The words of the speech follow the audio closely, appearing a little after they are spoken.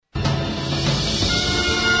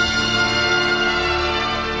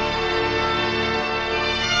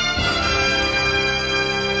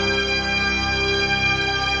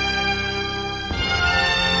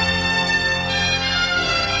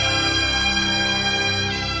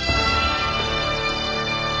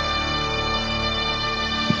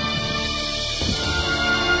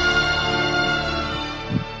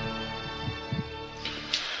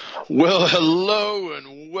Well, hello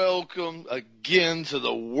and welcome again to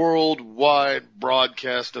the worldwide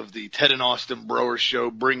broadcast of the Ted and Austin Broer Show,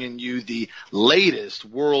 bringing you the latest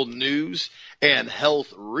world news and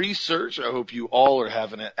health research. I hope you all are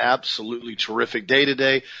having an absolutely terrific day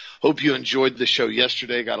today. Hope you enjoyed the show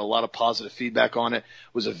yesterday. Got a lot of positive feedback on it.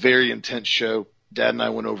 It was a very intense show. Dad and I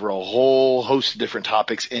went over a whole host of different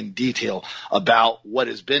topics in detail about what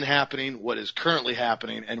has been happening, what is currently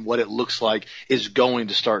happening, and what it looks like is going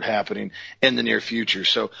to start happening in the near future.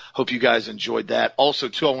 So hope you guys enjoyed that. Also,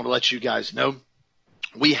 too, I want to let you guys know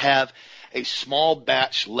we have a small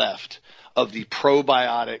batch left of the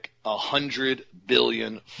probiotic 100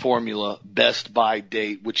 billion formula best buy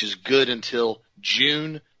date, which is good until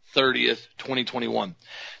June 30th, 2021.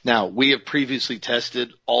 Now, we have previously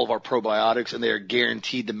tested all of our probiotics, and they are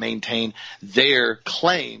guaranteed to maintain their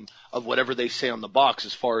claim of whatever they say on the box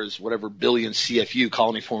as far as whatever billion CFU,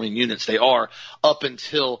 colony-forming units, they are up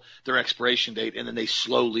until their expiration date, and then they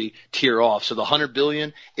slowly tear off. So the 100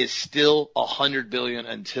 billion is still 100 billion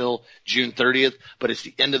until June 30th, but it's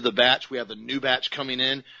the end of the batch. We have a new batch coming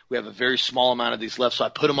in. We have a very small amount of these left, so I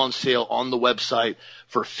put them on sale on the website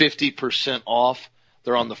for 50% off.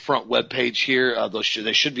 They're on the front web page here.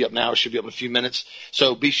 They should be up now. It should be up in a few minutes.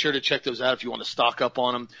 So be sure to check those out if you want to stock up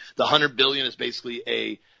on them. The 100 billion is basically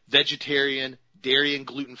a vegetarian, dairy and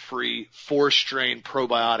gluten-free, 4-strain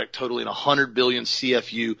probiotic totaling 100 billion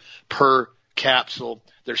CFU per capsule.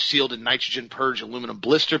 They're sealed in nitrogen purge aluminum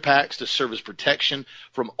blister packs to serve as protection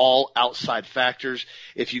from all outside factors.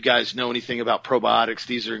 If you guys know anything about probiotics,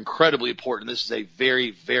 these are incredibly important. This is a very,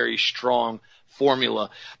 very strong formula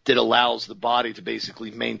that allows the body to basically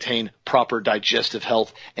maintain proper digestive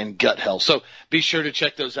health and gut health. So be sure to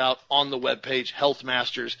check those out on the webpage,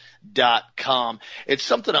 healthmasters.com. It's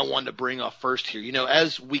something I wanted to bring up first here. You know,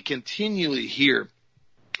 as we continually hear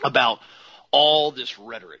about all this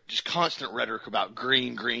rhetoric, just constant rhetoric about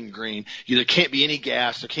green, green, green. There can't be any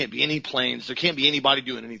gas. There can't be any planes. There can't be anybody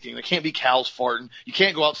doing anything. There can't be cows farting. You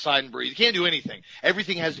can't go outside and breathe. You can't do anything.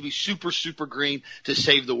 Everything has to be super, super green to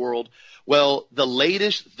save the world. Well, the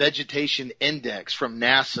latest vegetation index from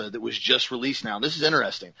NASA that was just released now, this is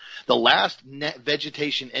interesting. The last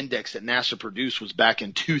vegetation index that NASA produced was back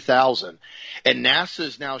in 2000, and NASA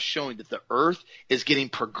is now showing that the Earth is getting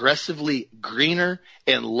progressively greener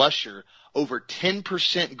and lusher, over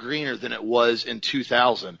 10% greener than it was in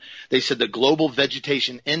 2000. They said the global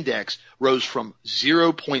vegetation index rose from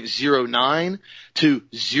 0.09 to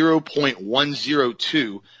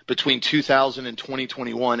 0.102 between 2000 and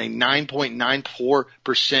 2021, a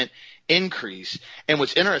 9.94% increase. And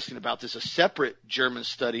what's interesting about this, a separate German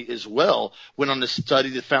study as well went on this study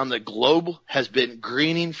that found that globe has been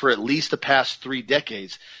greening for at least the past 3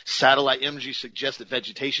 decades. Satellite imagery suggests that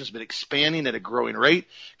vegetation has been expanding at a growing rate,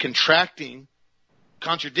 contradicting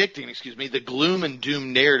the gloom and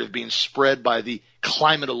doom narrative being spread by the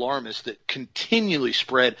climate alarmists that continually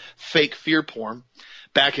spread fake fear porn.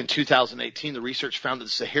 Back in 2018, the research found that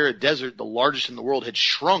the Sahara Desert, the largest in the world, had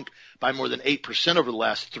shrunk by more than 8% over the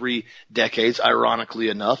last 3 decades, ironically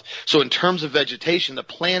enough. So in terms of vegetation, the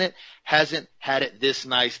planet hasn't had it this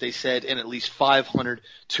nice, they said, in at least 500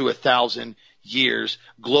 to 1,000 years.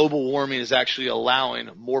 Global warming is actually allowing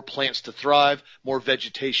more plants to thrive, more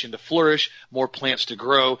vegetation to flourish, more plants to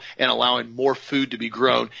grow, and allowing more food to be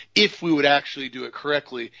grown if we would actually do it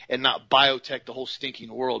correctly and not biotech the whole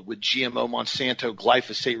stinking world with GMO, Monsanto,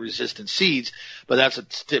 glyphosate-resistant seeds. But that's a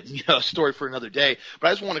story for another day. But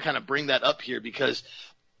I just want to kind of bring that up here because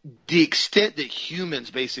the extent that humans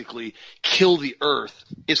basically kill the earth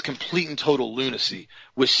is complete and total lunacy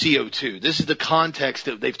with CO2. This is the context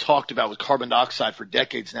that they've talked about with carbon dioxide for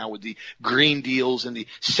decades now with the green deals and the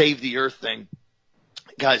save the earth thing.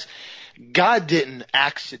 Guys, God didn't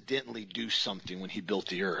accidentally do something when he built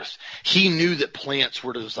the earth. He knew that plants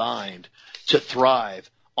were designed to thrive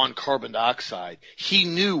on carbon dioxide. He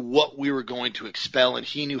knew what we were going to expel, and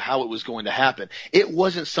he knew how it was going to happen. It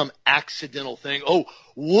wasn't some accidental thing. Oh,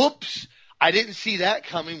 whoops, I didn't see that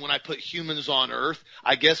coming when I put humans on Earth.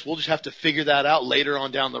 I guess we'll just have to figure that out later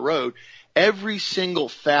on down the road. Every single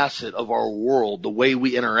facet of our world, the way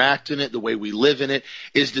we interact in it, the way we live in it,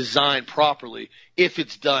 is designed properly if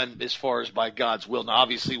it's done as far as by God's will. Now,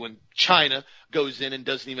 obviously, when China goes in and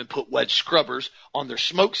doesn't even put wedge scrubbers on their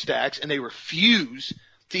smokestacks and they refuse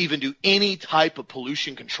to even do any type of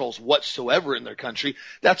pollution controls whatsoever in their country,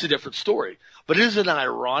 that's a different story. But isn't it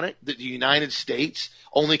ironic that the United States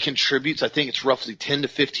only contributes, I think it's roughly 10 to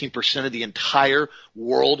 15% of the entire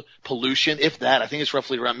world pollution, if that. I think it's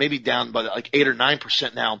roughly around, maybe down by like 8 or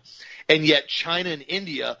 9% now. And yet China and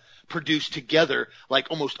India produce together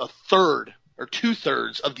like almost a third or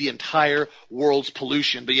 2/3 of the entire world's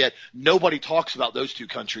pollution, but yet nobody talks about those two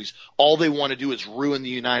countries. All they want to do is ruin the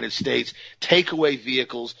United States, take away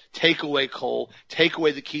vehicles, take away coal, take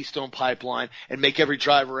away the Keystone Pipeline, and make every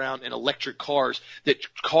drive around in electric cars that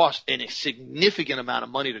cost a significant amount of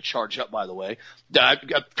money to charge up, by the way.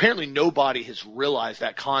 Apparently nobody has realized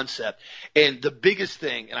that concept. And the biggest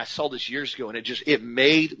thing, and I saw this years ago, and it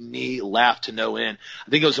made me laugh to no end. I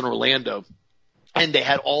think it was in Orlando, and they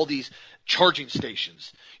had all these charging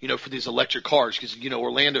stations, for these electric cars, because,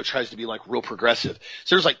 Orlando tries to be like real progressive.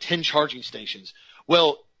 So there's like 10 charging stations.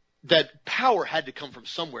 Well, that power had to come from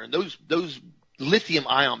somewhere. And those lithium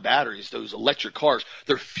ion batteries, those electric cars,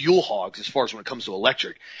 they're fuel hogs as far as when it comes to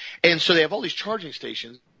electric. And so they have all these charging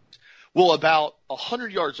stations. Well, about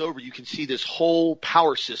 100 yards over, you can see this whole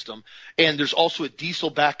power system, and there's also a diesel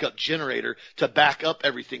backup generator to back up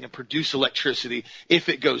everything and produce electricity if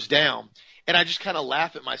it goes down. And I just kind of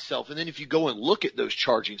laugh at myself. And then if you go and look at those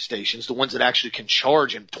charging stations, the ones that actually can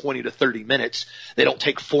charge in 20 to 30 minutes, they don't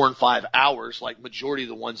take 4 and 5 hours like majority of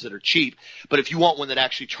the ones that are cheap. But if you want one that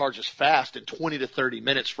actually charges fast in 20 to 30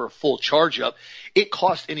 minutes for a full charge up, it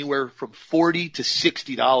costs anywhere from $40 to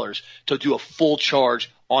 $60 to do a full charge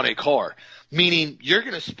on a car. Meaning you're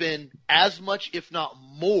going to spend as much, if not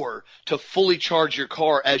more, to fully charge your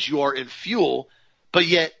car as you are in fuel, but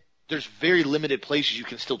yet there's very limited places you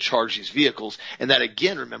can still charge these vehicles. And that,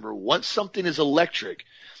 again, remember, once something is electric,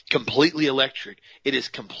 completely electric, it is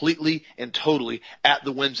completely and totally at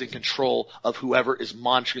the whims and control of whoever is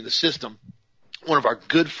monitoring the system. One of our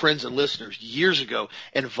good friends and listeners years ago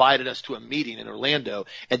invited us to a meeting in Orlando,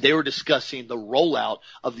 and they were discussing the rollout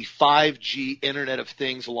of the 5G Internet of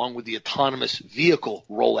Things along with the autonomous vehicle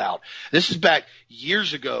rollout. This is back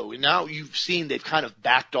years ago, and now you've seen they've kind of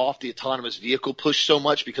backed off the autonomous vehicle push so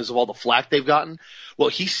much because of all the flack they've gotten. Well,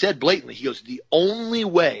 he said blatantly, he goes, the only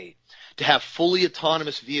way to have fully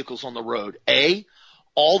autonomous vehicles on the road, A,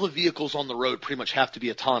 all the vehicles on the road pretty much have to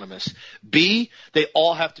be autonomous. B, they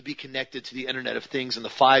all have to be connected to the Internet of Things and the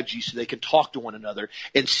 5G so they can talk to one another.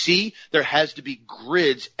 And C, there has to be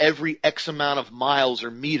grids every X amount of miles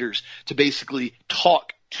or meters to basically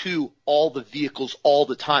talk to all the vehicles all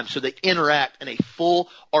the time so they interact in a full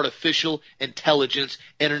artificial intelligence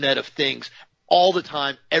Internet of Things all the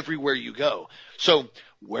time, everywhere you go. So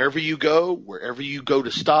wherever you go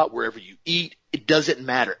to stop, wherever you eat, it doesn't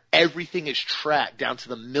matter. Everything is tracked down to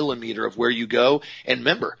the millimeter of where you go. And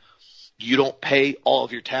remember, you don't pay all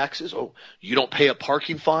of your taxes. Oh, you don't pay a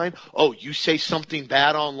parking fine. Oh, you say something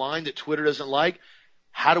bad online that Twitter doesn't like.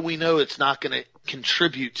 How do we know it's not going to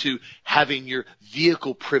contribute to having your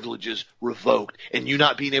vehicle privileges revoked and you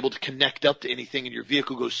not being able to connect up to anything and your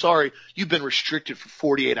vehicle goes, sorry, you've been restricted for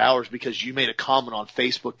 48 hours because you made a comment on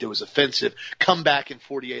Facebook that was offensive. Come back in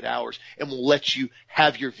 48 hours and we'll let you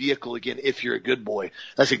have your vehicle again if you're a good boy.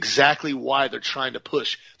 That's exactly why they're trying to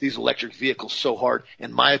push these electric vehicles so hard,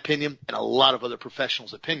 in my opinion, and a lot of other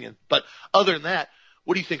professionals' opinion. But other than that,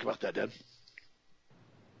 what do you think about that, Dad?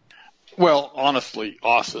 Well, honestly,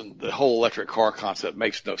 Austin, the whole electric car concept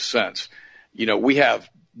makes no sense. We have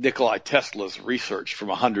Nikola Tesla's research from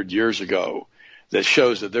 100 years ago that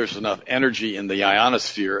shows that there's enough energy in the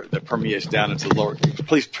ionosphere that permeates down into the lower.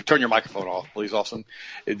 Please turn your microphone off, please, Austin.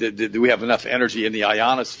 We have enough energy in the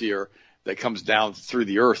ionosphere that comes down through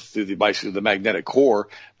the Earth, through basically the magnetic core,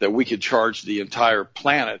 that we could charge the entire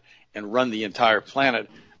planet and run the entire planet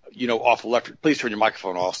off electric. Please turn your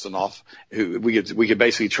microphone, Austin, off. We could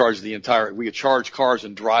basically charge we could charge cars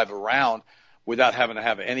and drive around without having to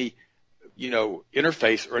have any,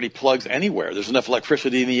 interface or any plugs anywhere. There's enough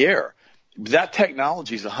electricity in the air. That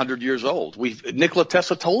technology is 100 years old. Nikola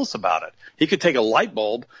Tesla told us about it. He could take a light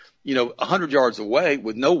bulb, 100 yards away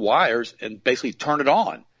with no wires and basically turn it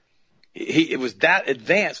on. It was that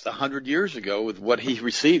advanced 100 years ago with what he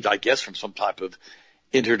received, I guess, from some type of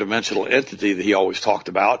interdimensional entity that he always talked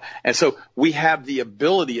about. And so we have the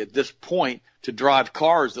ability at this point to drive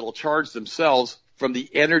cars that will charge themselves from the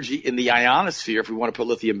energy in the ionosphere if we want to put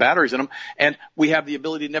lithium batteries in them. And we have the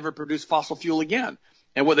ability to never produce fossil fuel again.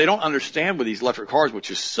 And what they don't understand with these electric cars,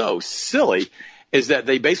 which is so silly, is that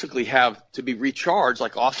they basically have to be recharged,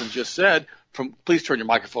 like Austin just said. Please turn your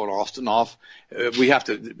microphone, Austin, off. We have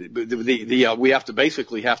to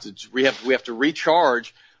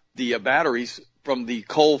recharge the batteries from the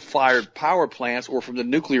coal-fired power plants or from the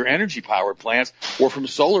nuclear energy power plants or from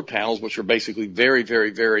solar panels, which are basically very, very,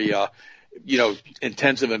 very,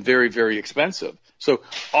 intensive and very, very expensive. So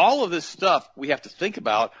all of this stuff we have to think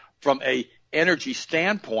about from a energy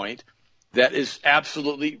standpoint that is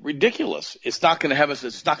absolutely ridiculous. It's not going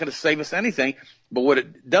to save us anything, but what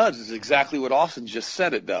it does is exactly what Austin just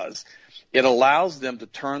said it does. It allows them to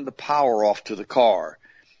turn the power off to the car.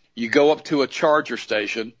 You go up to a charger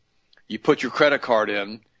station, you put your credit card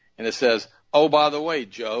in, and it says, oh, by the way,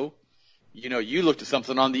 Joe, you looked at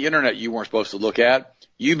something on the internet you weren't supposed to look at.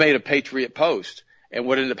 You made a Patriot post. And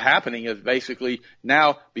what ended up happening is basically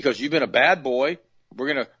now, because you've been a bad boy,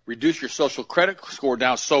 we're going to reduce your social credit score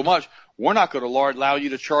down so much, we're not going to allow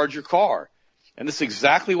you to charge your car. And this is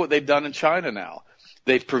exactly what they've done in China now.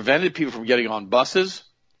 They've prevented people from getting on buses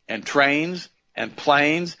and trains and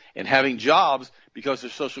planes and having jobs because their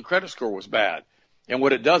social credit score was bad. And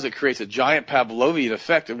what it does, it creates a giant Pavlovian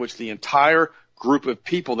effect in which the entire group of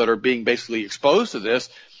people that are being basically exposed to this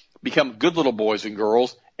become good little boys and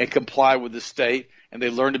girls and comply with the state, and they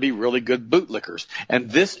learn to be really good bootlickers. And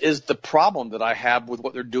this is the problem that I have with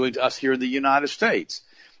what they're doing to us here in the United States.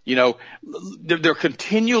 They're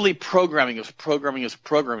continually programming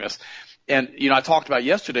us. And, I talked about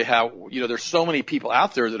yesterday how, there's so many people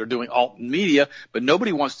out there that are doing alt media, but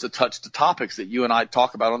nobody wants to touch the topics that you and I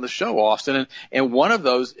talk about on the show, Austin. And one of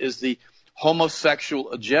those is the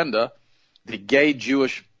homosexual agenda, the gay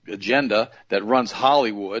Jewish agenda that runs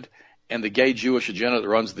Hollywood, and the gay Jewish agenda that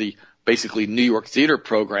runs the basically New York theater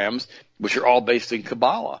programs, which are all based in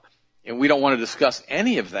Kabbalah. And we don't want to discuss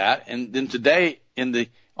any of that. And then today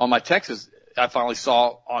on my Texas, I finally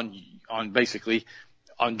saw on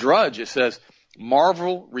Drudge, it says,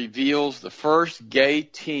 Marvel reveals the first gay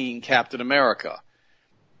teen Captain America.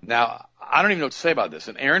 Now, I don't even know what to say about this.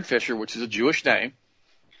 And Aaron Fisher, which is a Jewish name,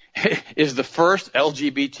 is the first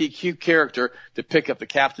LGBTQ character to pick up the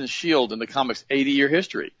Captain's shield in the comics' 80-year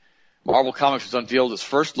history. Marvel Comics has unveiled its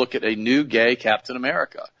first look at a new gay Captain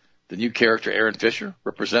America. The new character, Aaron Fisher,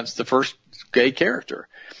 represents the first gay character.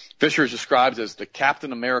 Fisher is described as the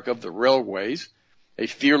Captain America of the railways, a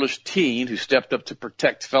fearless teen who stepped up to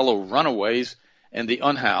protect fellow runaways and the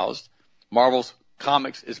unhoused. Marvel's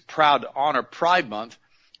Comics is proud to honor Pride Month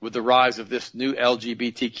with the rise of this new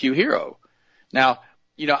LGBTQ hero. Now,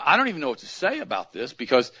 I don't even know what to say about this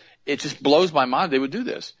because it just blows my mind they would do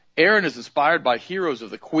this. Aaron is inspired by heroes of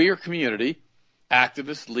the queer community,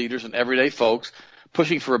 activists, leaders, and everyday folks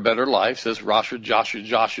pushing for a better life, says writer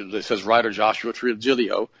Joshua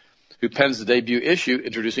Trujillo, who pens the debut issue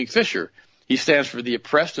introducing Fisher. He stands for the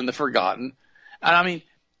oppressed and the forgotten. And I mean,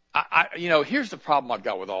 here's the problem I've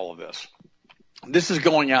got with all of this. This is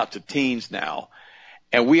going out to teens now,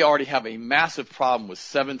 and we already have a massive problem with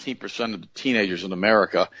 17% of the teenagers in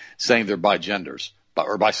America saying they're bigenders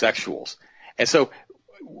or bisexuals. And so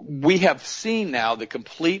we have seen now the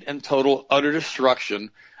complete and total utter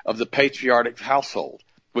destruction of the patriarchic household,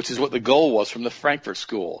 which is what the goal was from the Frankfurt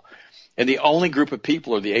School. And the only group of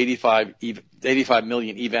people are the 85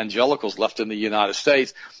 million evangelicals left in the United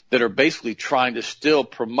States that are basically trying to still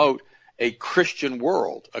promote a Christian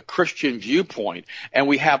world, a Christian viewpoint. And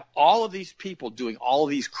we have all of these people doing all of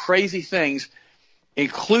these crazy things,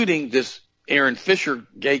 including this Aaron Fisher,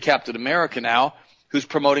 gay Captain America now, who's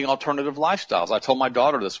promoting alternative lifestyles. I told my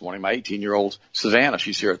daughter this morning, my 18-year-old Savannah,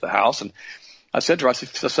 she's here at the house, and I said to her, I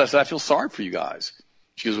said, I feel sorry for you guys.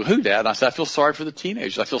 She goes, well, who, Dad? And I said, I feel sorry for the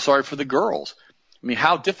teenagers. I feel sorry for the girls. I mean,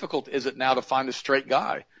 how difficult is it now to find a straight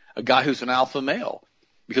guy, a guy who's an alpha male?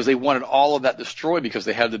 Because they wanted all of that destroyed because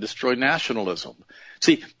they had to destroy nationalism.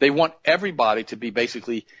 See, they want everybody to be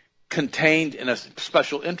basically contained in a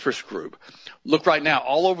special interest group. Look right now,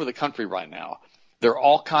 all over the country right now, there are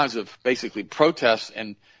all kinds of basically protests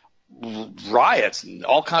and riots and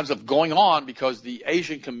all kinds of going on because the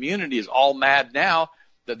Asian community is all mad now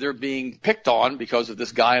that they're being picked on because of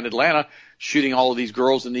this guy in Atlanta shooting all of these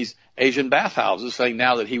girls in these Asian bathhouses, saying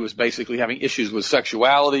now that he was basically having issues with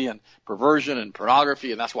sexuality and perversion and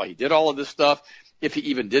pornography, and that's why he did all of this stuff. If he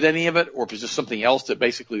even did any of it, or if it's just something else that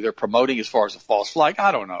basically they're promoting as far as a false flag,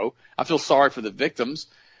 I don't know. I feel sorry for the victims,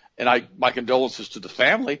 and my condolences to the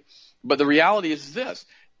family. But the reality is this.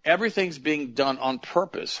 Everything's being done on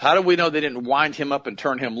purpose. How do we know they didn't wind him up and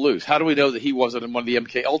turn him loose? How do we know that he wasn't one of the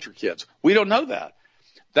MK Ultra kids? We don't know that.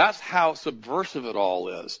 That's how subversive it all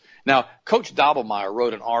is. Now, Coach Dobbelmayr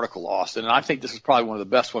wrote an article, Austin, and I think this is probably one of the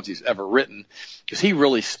best ones he's ever written because he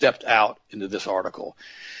really stepped out into this article.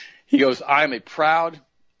 He goes, I am a proud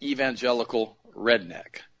evangelical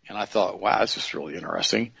redneck. And I thought, wow, that's just really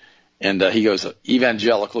interesting. And he goes,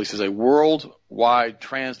 evangelical, he says, a worldwide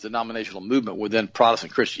trans-denominational movement within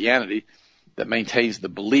Protestant Christianity that maintains the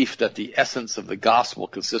belief that the essence of the gospel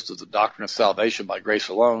consists of the doctrine of salvation by grace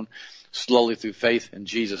alone, slowly through faith in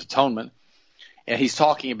Jesus' atonement. And he's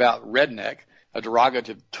talking about redneck, a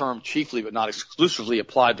derogative term chiefly but not exclusively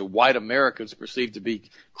applied to white Americans perceived to be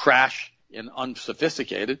crash and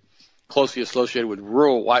unsophisticated, closely associated with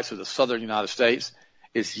rural whites of the southern United States.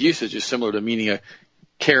 Its usage is similar to meaning a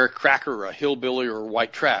cracker or a hillbilly or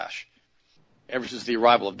white trash. Ever since the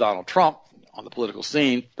arrival of Donald Trump on the political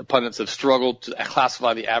scene, the pundits have struggled to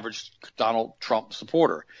classify the average Donald Trump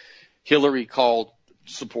supporter. Hillary called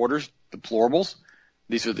supporters deplorables.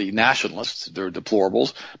 These are the nationalists. They're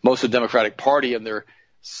deplorables. Most of the Democratic Party and their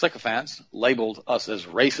sycophants labeled us as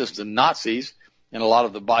racists and Nazis, and a lot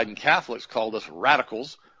of the Biden Catholics called us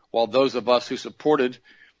radicals, while those of us who supported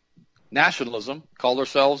nationalism called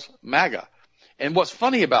ourselves MAGA. And what's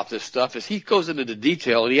funny about this stuff is he goes into the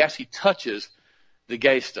detail and he actually touches the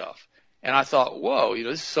gay stuff. And I thought, whoa,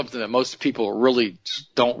 this is something that most people really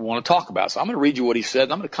don't want to talk about. So I'm going to read you what he said,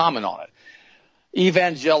 and I'm going to comment on it.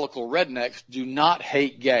 Evangelical rednecks do not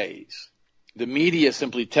hate gays. The media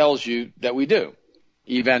simply tells you that we do.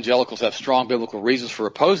 Evangelicals have strong biblical reasons for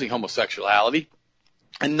opposing homosexuality,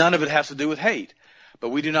 and none of it has to do with hate. But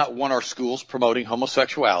we do not want our schools promoting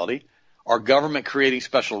homosexuality, our government creating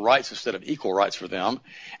special rights instead of equal rights for them,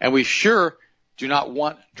 and we sure do not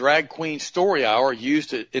want drag queen story hour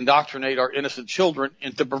used to indoctrinate our innocent children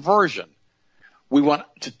into perversion. We want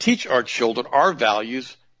to teach our children our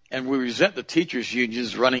values, and we resent the teachers'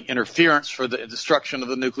 unions running interference for the destruction of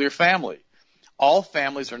the nuclear family. All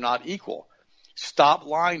families are not equal. Stop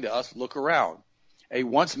lying to us. Look around. A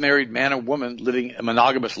once married man and woman living a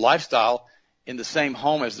monogamous lifestyle in the same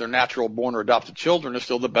home as their natural born or adopted children is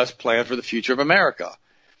still the best plan for the future of America.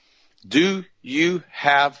 You do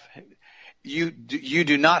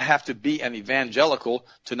not have to be an evangelical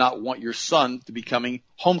to not want your son to becoming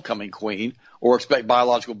homecoming queen or expect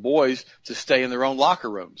biological boys to stay in their own locker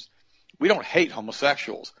rooms. We don't hate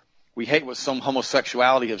homosexuals. We hate what some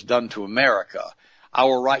homosexuality has done to America.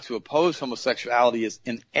 Our right to oppose homosexuality is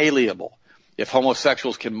inalienable. If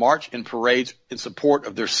homosexuals can march in parades in support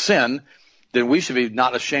of their sin, then we should be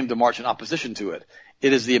not ashamed to march in opposition to it.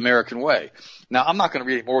 It is the American way. Now, I'm not going to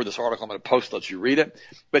read any more of this article. I'm going to post, let you read it.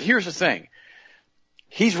 But here's the thing.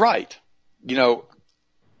 He's right.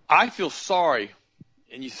 I feel sorry.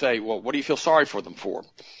 And you say, well, what do you feel sorry for them for?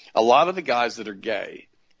 A lot of the guys that are gay,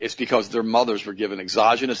 it's because their mothers were given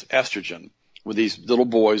exogenous estrogen when these little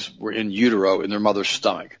boys were in utero in their mother's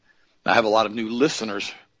stomach. Now, I have a lot of new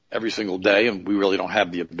listeners every single day, and we really don't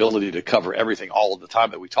have the ability to cover everything all of the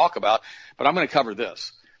time that we talk about, but I'm going to cover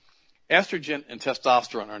this. Estrogen and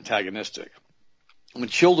testosterone are antagonistic. When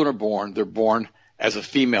children are born, they're born as a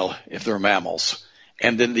female if they're mammals.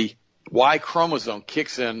 And then the Y chromosome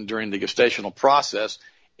kicks in during the gestational process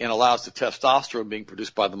and allows the testosterone being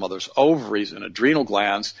produced by the mother's ovaries and adrenal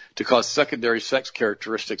glands to cause secondary sex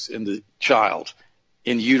characteristics in the child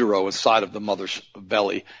in utero inside of the mother's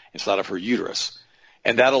belly, inside of her uterus.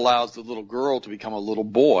 And that allows the little girl to become a little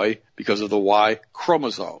boy because of the Y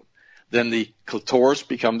chromosome. Then the clitoris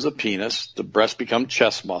becomes a penis, the breasts become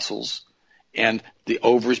chest muscles, and the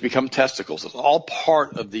ovaries become testicles. It's all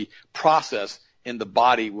part of the process in the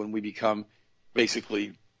body when we become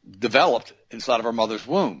basically developed inside of our mother's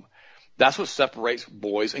womb. That's what separates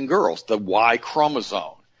boys and girls, the Y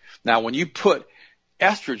chromosome. Now, when you put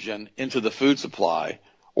estrogen into the food supply,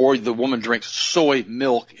 or the woman drinks soy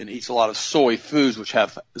milk and eats a lot of soy foods which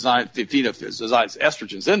have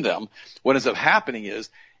estrogens in them, what ends up happening is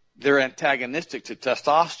they're antagonistic to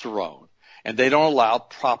testosterone, and they don't allow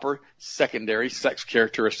proper secondary sex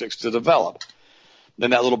characteristics to develop.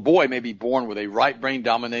 Then that little boy may be born with a right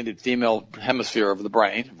brain-dominated female hemisphere of the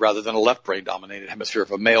brain rather than a left brain-dominated hemisphere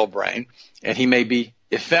of a male brain, and he may be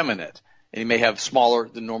effeminate, and he may have smaller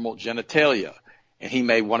than normal genitalia, and he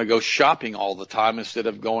may want to go shopping all the time instead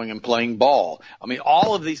of going and playing ball. I mean,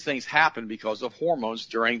 all of these things happen because of hormones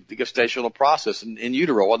during the gestational process in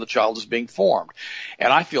utero while the child is being formed.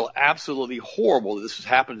 And I feel absolutely horrible that this has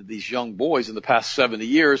happened to these young boys in the past 70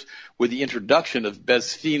 years with the introduction of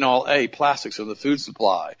bisphenol A plastics in the food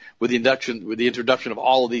supply, with the introduction of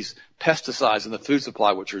all of these pesticides in the food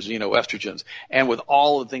supply, which are xenoestrogens, and with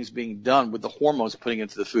all of the things being done with the hormones putting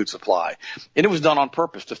into the food supply. And it was done on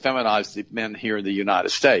purpose to feminize the men here in the United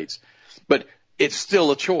States. But it's still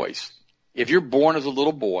a choice. If you're born as a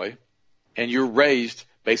little boy and you're raised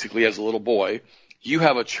basically as a little boy, you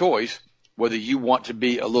have a choice whether you want to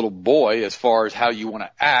be a little boy as far as how you want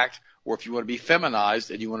to act, or if you want to be feminized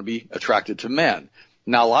and you want to be attracted to men.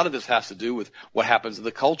 Now, a lot of this has to do with what happens in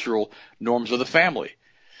the cultural norms of the family.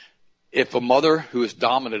 If a mother who is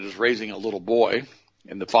dominant is raising a little boy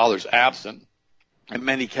and the father's absent, in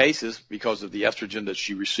many cases, because of the estrogen that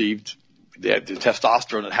she received, the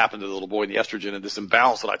testosterone that happened to the little boy and the estrogen and this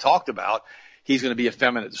imbalance that I talked about, he's going to be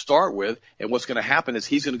effeminate to start with. And what's going to happen is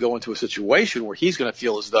he's going to go into a situation where he's going to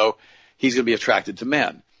feel as though he's going to be attracted to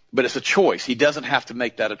men. But it's a choice. He doesn't have to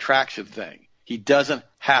make that attraction thing. He doesn't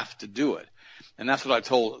have to do it. And that's what I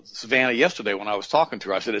told Savannah yesterday when I was talking to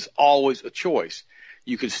her. I said, it's always a choice.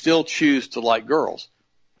 You can still choose to like girls.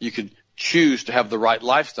 You can choose to have the right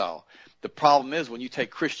lifestyle. The problem is when you take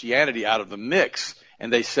Christianity out of the mix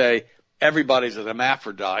and they say everybody's an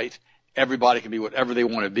hermaphrodite, everybody can be whatever they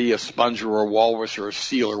want to be, a sponge or a walrus or a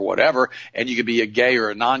seal or whatever, and you can be a gay or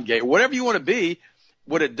a non-gay, whatever you want to be.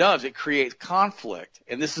 What it does, it creates conflict.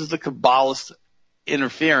 And this is the Kabbalist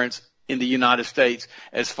interference in the United States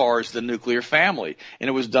as far as the nuclear family. And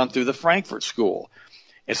it was done through the Frankfurt School.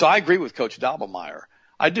 And so I agree with Coach Doppelmayr.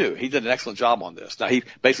 I do. He did an excellent job on this. Now, he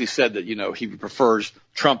basically said that, he prefers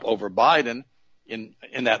Trump over Biden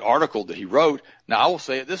in that article that he wrote. Now, I will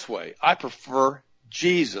say it this way. I prefer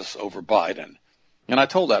Jesus over Biden. And I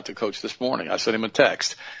told that to Coach this morning. I sent him a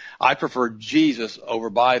text. I prefer Jesus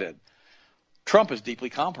over Biden. Trump is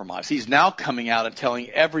deeply compromised. He's now coming out and telling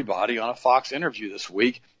everybody on a Fox interview this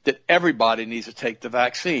week that everybody needs to take the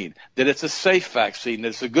vaccine, that it's a safe vaccine, that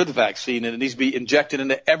it's a good vaccine, and it needs to be injected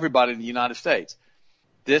into everybody in the United States.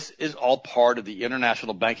 This is all part of the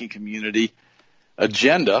international banking community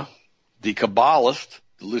agenda, the Kabbalists,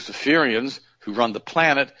 the Luciferians who run the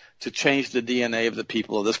planet to change the DNA of the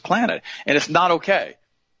people of this planet. And it's not okay.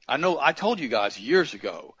 I know I told you guys years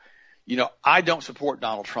ago, I don't support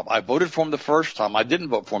Donald Trump. I voted for him the first time. I didn't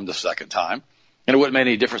vote for him the second time. And it wouldn't make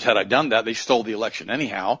any difference had I done that. They stole the election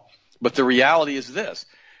anyhow. But the reality is this.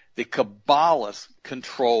 The Kabbalists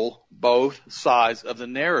control both sides of the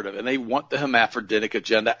narrative, and they want the hermaphroditic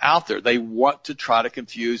agenda out there. They want to try to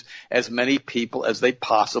confuse as many people as they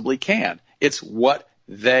possibly can. It's what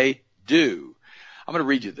they do. I'm going to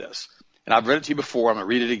read you this, and I've read it to you before. I'm going to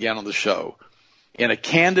read it again on the show. In a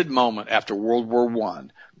candid moment after World War I,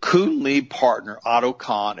 Kuhn lead partner Otto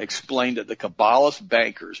Kahn explained that the Kabbalist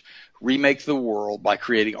bankers remake the world by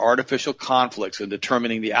creating artificial conflicts and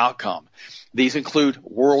determining the outcome. These include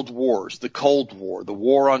world wars, the Cold War, the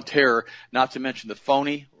war on terror, not to mention the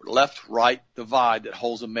phony left-right divide that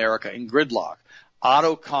holds America in gridlock.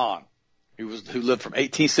 Otto Kahn, who lived from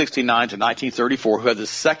 1869 to 1934, who had the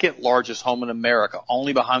second largest home in America,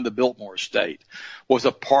 only behind the Biltmore estate, was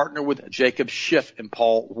a partner with Jacob Schiff and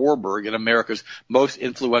Paul Warburg in America's most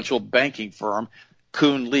influential banking firm,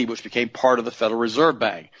 Kuhn Lee, which became part of the Federal Reserve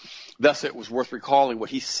Bank. Thus, it was worth recalling what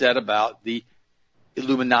he said about the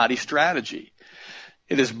Illuminati strategy.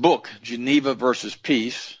 In his book, Geneva versus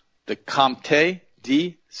Peace, the Comte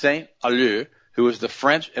de Saint-Alleux, who was the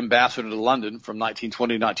French ambassador to London from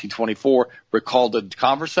 1920 to 1924, recalled a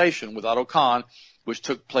conversation with Otto Kahn, which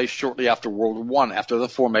took place shortly after World War I, after the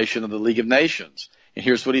formation of the League of Nations. And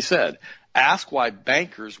here's what he said. Ask why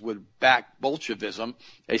bankers would back Bolshevism,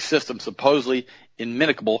 a system supposedly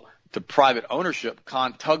inimical to private ownership.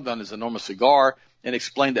 Kahn tugged on his enormous cigar and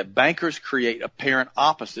explained that bankers create apparent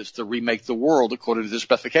opposites to remake the world according to their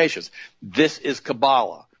specifications. This is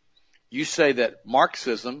Kabbalah. You say that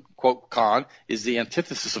Marxism, quote Kahn, is the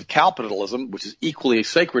antithesis of capitalism, which is equally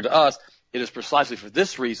sacred to us. It is precisely for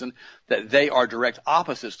this reason that they are direct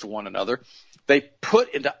opposites to one another. They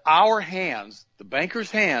put into our hands, the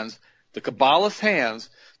bankers' hands, the Kabbalist's hands,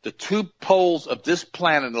 the two poles of this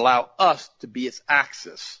planet and allow us to be its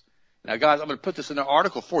axis. Now, guys, I'm going to put this in an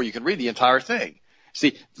article for you. You can read the entire thing.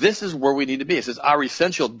 See, this is where we need to be. It says our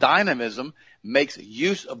essential dynamism makes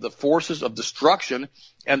use of the forces of destruction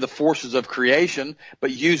and the forces of creation, but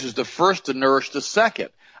uses the first to nourish the second.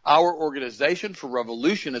 Our organization for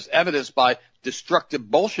revolution is evidenced by destructive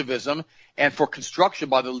Bolshevism and for construction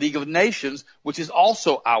by the League of Nations, which is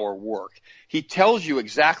also our work. He tells you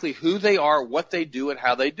exactly who they are, what they do, and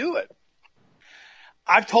how they do it.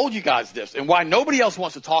 I've told you guys this, and why nobody else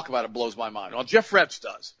wants to talk about it blows my mind. Well, Jeff Rense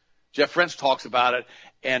does. Jeff Rense talks about it,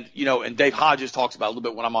 and Dave Hodges talks about it a little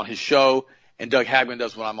bit when I'm on his show, and Doug Hagman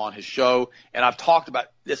does when I'm on his show. And I've talked about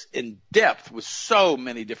this in depth with so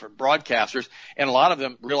many different broadcasters, and a lot of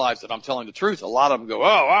them realize that I'm telling the truth. A lot of them go,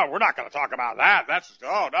 we're not going to talk about that. We're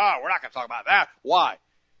not going to talk about that. Why?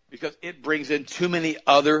 Because it brings in too many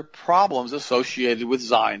other problems associated with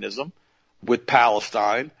Zionism, with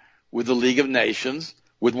Palestine, with the League of Nations,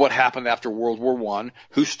 with what happened after World War I,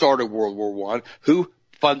 who started World War I, who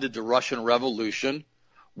funded the Russian Revolution,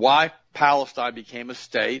 why Palestine became a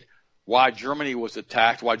state, why Germany was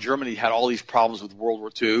attacked, why Germany had all these problems with World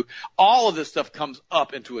War II. All of this stuff comes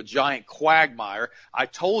up into a giant quagmire. I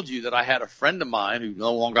told you that I had a friend of mine who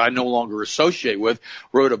I no longer associate with,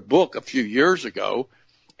 wrote a book a few years ago,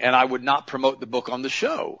 and I would not promote the book on the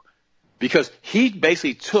show because he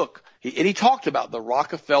basically he talked about the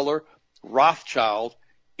Rockefeller-Rothschild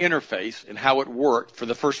interface and how it worked for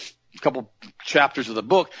the first couple chapters of the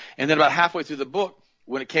book. And then about halfway through the book,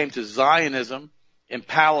 when it came to Zionism in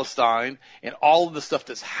Palestine and all of the stuff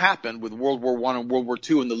that's happened with World War I and World War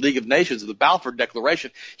II and the League of Nations and the Balfour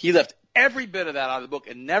Declaration, he left every bit of that out of the book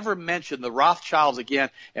and never mentioned the Rothschilds again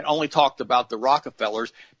and only talked about the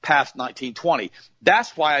Rockefellers past 1920.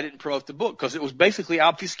 That's why I didn't promote the book, because it was basically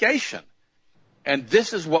obfuscation. And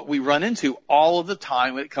this is what we run into all of the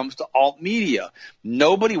time when it comes to alt media.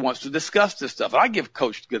 Nobody wants to discuss this stuff. And I give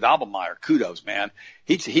Coach Godalbemeyer kudos, man.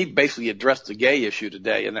 He basically addressed the gay issue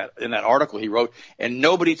today in that article he wrote, and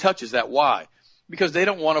nobody touches that. Why? Because they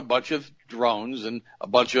don't want a bunch of drones and a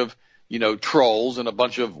bunch of, trolls and a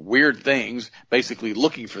bunch of weird things basically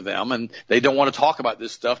looking for them. And they don't want to talk about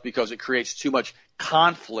this stuff because it creates too much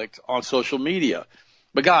conflict on social media.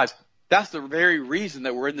 But guys, that's the very reason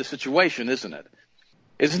that we're in this situation, isn't it?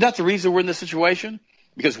 Isn't that the reason we're in this situation?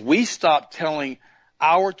 Because we stopped telling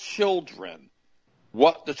our children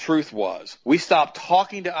what the truth was. We stopped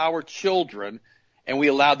talking to our children, and we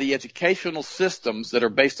allowed the educational systems that are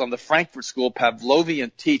based on the Frankfurt School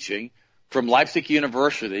Pavlovian teaching from Leipzig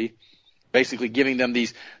University, basically giving them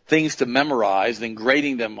these things to memorize, then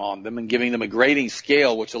grading them on them and giving them a grading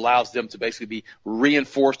scale which allows them to basically be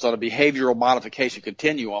reinforced on a behavioral modification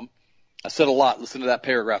continuum. I said a lot. Listen to that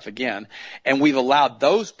paragraph again. And we've allowed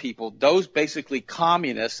those people, those basically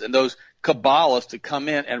communists and those Kabbalists to come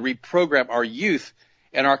in and reprogram our youth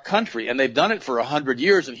and our country. And they've done it for 100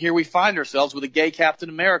 years. And here we find ourselves with a gay Captain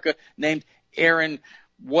America named Aaron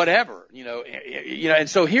whatever, And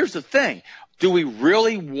so here's the thing. Do we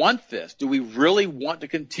really want this? Do we really want to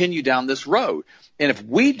continue down this road? And if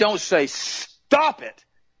we don't say stop it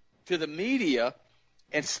to the media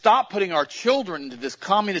and stop putting our children into this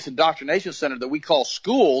communist indoctrination center that we call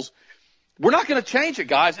schools, we're not going to change it,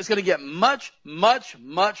 guys. It's going to get much, much,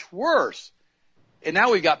 much worse. And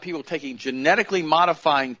now we've got people taking genetically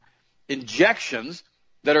modifying injections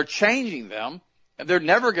that are changing them, and they're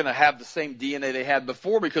never going to have the same DNA they had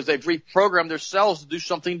before because they've reprogrammed their cells to do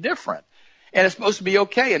something different. And it's supposed to be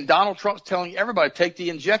okay. And Donald Trump's telling everybody, take the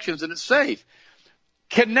injections and it's safe.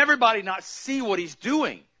 Can everybody not see what he's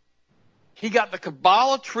doing? He got the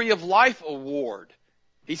Kabbalah Tree of Life Award.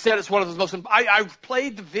 He said it's one of his most. I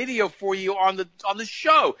played the video for you on the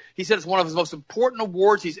show. He said it's one of his most important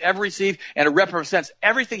awards he's ever received, and it represents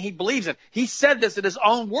everything he believes in. He said this in his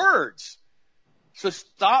own words. So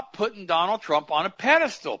stop putting Donald Trump on a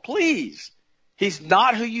pedestal, please. He's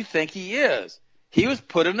not who you think he is. He was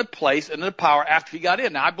put into place and into power after he got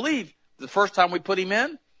in. Now, I believe the first time we put him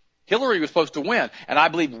in, Hillary was supposed to win, and I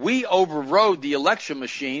believe we overrode the election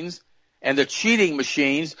machines and the cheating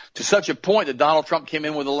machines to such a point that Donald Trump came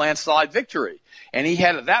in with a landslide victory. And he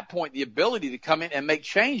had at that point the ability to come in and make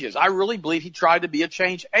changes. I really believe he tried to be a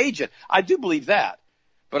change agent. I do believe that.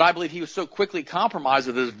 But I believe he was so quickly compromised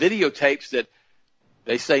with his videotapes that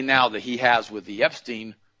they say now that he has with the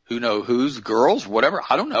Epstein, who's girls, whatever.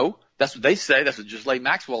 I don't know. That's what they say. That's what Ghislaine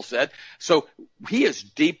Maxwell said. So he is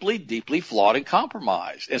deeply, deeply flawed and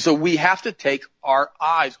compromised. And so we have to take our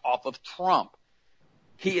eyes off of Trump.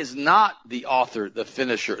 He is not the author, the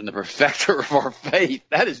finisher, and the perfecter of our faith.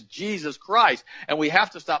 That is Jesus Christ. And we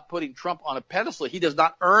have to stop putting Trump on a pedestal. He does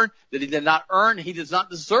not earn, that he did not earn, he does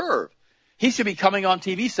not deserve. He should be coming on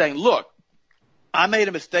TV saying, look, I made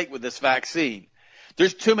a mistake with this vaccine.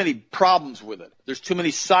 There's too many problems with it. There's too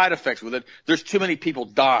many side effects with it. There's too many people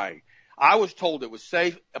dying. I was told it was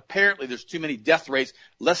safe. Apparently, there's too many death rates.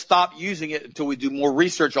 Let's stop using it until we do more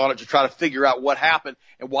research on it to try to figure out what happened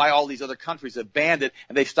and why all these other countries have banned it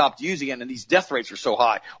and they've stopped using it and these death rates are so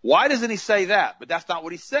high. Why doesn't he say that? But that's not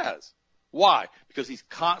what he says. Why? Because he's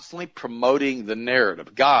constantly promoting the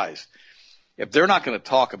narrative. Guys, if they're not going to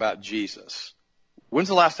talk about Jesus, when's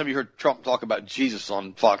the last time you heard Trump talk about Jesus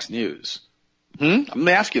on Fox News? I'm going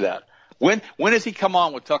to ask you that. When has he come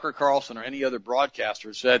on with Tucker Carlson or any other broadcaster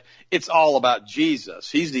and said, it's all about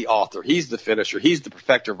Jesus. He's the author. He's the finisher. He's the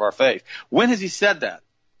perfecter of our faith. When has he said that?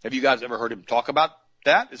 Have you guys ever heard him talk about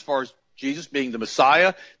that as far as Jesus being the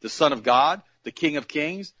Messiah, the Son of God, the King of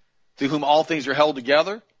Kings, through whom all things are held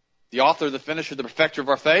together, the author, the finisher, the perfecter of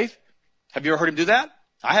our faith? Have you ever heard him do that?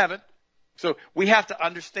 I haven't. So we have to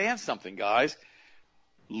understand something, guys.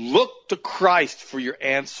 Look to Christ for your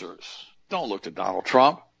answers. Don't look to Donald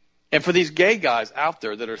Trump. And for these gay guys out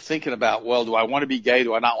there that are thinking about, well, do I want to be gay?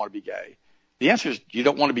 Do I not want to be gay? The answer is you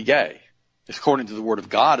don't want to be gay. It's according to the Word of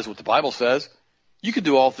God, is what the Bible says. You can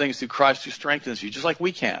do all things through Christ who strengthens you, just like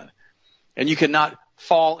we can. And you cannot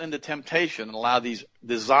fall into temptation and allow these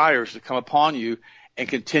desires to come upon you and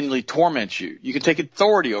continually torment you. You can take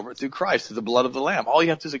authority over it through Christ, through the blood of the Lamb. All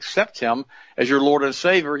you have to do is accept Him as your Lord and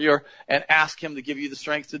Savior and ask Him to give you the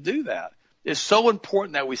strength to do that. It's so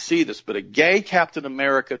important that we see this, but a gay Captain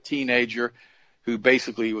America teenager who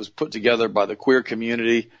basically was put together by the queer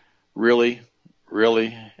community. Really,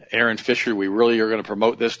 Aaron Fisher, we really are going to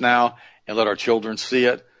promote this now and let our children see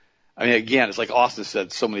it. I mean, again, it's like Austin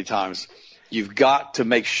said so many times, you've got to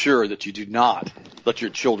make sure that you do not let your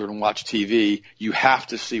children watch TV. You have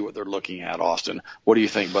to see what they're looking at, Austin. What do you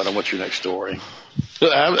think, bud, and what's your next story?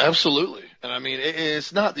 Absolutely. And I mean,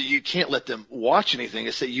 it's not that you can't let them watch anything.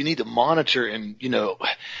 It's that you need to monitor and,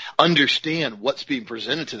 understand what's being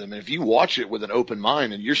presented to them. And if you watch it with an open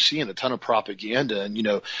mind and you're seeing a ton of propaganda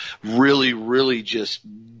and, really just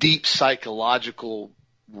deep psychological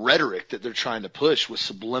rhetoric that they're trying to push with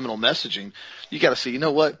subliminal messaging, you got to say, you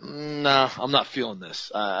know what? Nah, I'm not feeling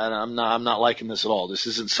this. I'm not liking this at all. This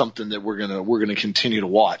isn't something that we're going to continue to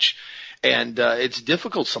watch. And it's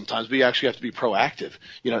difficult sometimes, but you actually have to be proactive,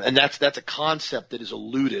 and that's a concept that has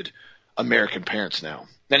eluded American parents now.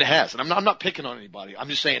 And it has. And I'm not picking on anybody. I'm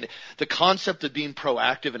just saying the concept of being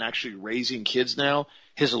proactive and actually raising kids now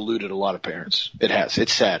has eluded a lot of parents. It has.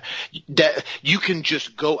 It's sad. That you can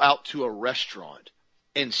just go out to a restaurant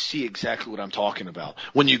and see exactly what I'm talking about.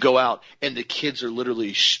 When you go out and the kids are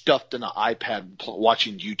literally stuffed in an iPad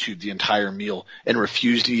watching YouTube the entire meal and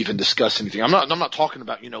refuse to even discuss anything. I'm not talking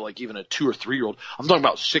about, like even a 2 or 3 year old. I'm talking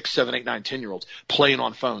about 6, 7, 8, 9, 10 year olds playing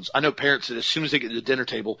on phones. I know parents that as soon as they get to the dinner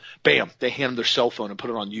table, bam, they hand them their cell phone and put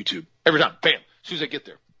it on YouTube. Every time, bam, as soon as they get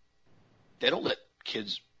there. They don't let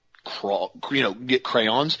kids get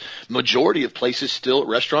crayons. Majority of places still at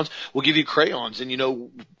restaurants will give you crayons and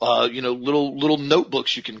little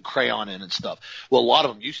notebooks you can crayon in and stuff. Well, a lot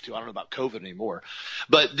of them used to. I don't know about COVID anymore,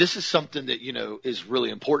 but this is something that is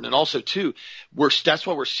really important. And also too, that's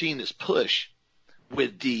why we're seeing this push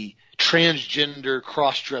with the transgender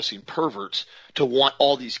cross-dressing perverts to want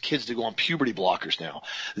all these kids to go on puberty blockers now.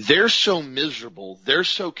 They're so miserable. They're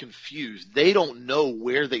so confused. They don't know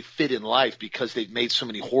where they fit in life because they've made so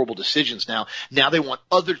many horrible decisions now. Now they want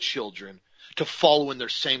other children to follow in their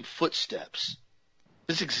same footsteps.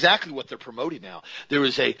 This is exactly what they're promoting now. There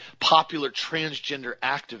was a popular transgender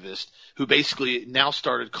activist who basically now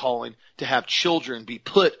started calling to have children be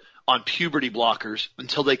put on puberty blockers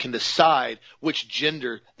until they can decide which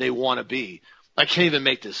gender they want to be. I can't even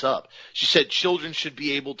make this up. She said children should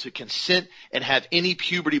be able to consent and have any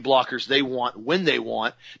puberty blockers they want when they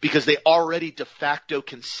want because they already de facto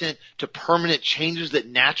consent to permanent changes that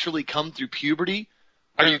naturally come through puberty.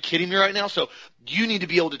 Are you kidding me right now? So you need to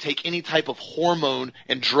be able to take any type of hormone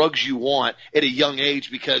and drugs you want at a young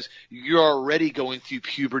age because you're already going through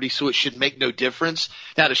puberty, so it should make no difference.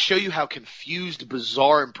 Now, to show you how confused,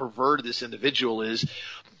 bizarre, and perverted this individual is,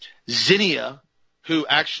 Zinnia, who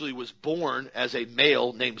actually was born as a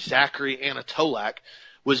male named Zachary Anatolak,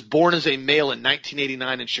 was born as a male in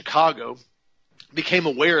 1989 in Chicago, became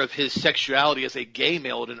aware of his sexuality as a gay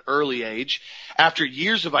male at an early age. After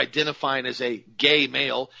years of identifying as a gay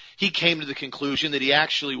male, he came to the conclusion that he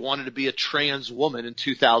actually wanted to be a trans woman in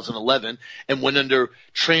 2011 and went under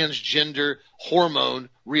transgender hormone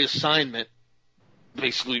reassignment,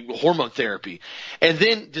 basically hormone therapy, and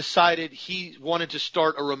then decided he wanted to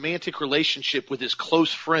start a romantic relationship with his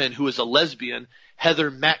close friend who is a lesbian,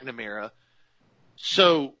 Heather McNamara.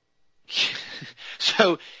 So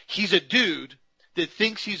he's a dude that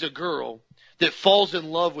thinks he's a girl, that falls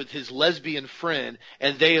in love with his lesbian friend,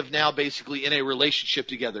 and they have now basically in a relationship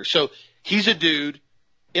together. So he's a dude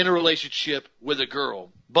in a relationship with a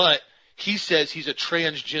girl, but he says he's a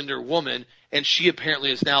transgender woman, and she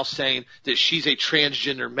apparently is now saying that she's a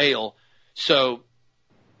transgender male. So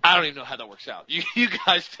I don't even know how that works out. You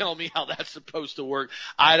guys tell me how that's supposed to work.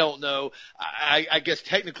 I don't know. I guess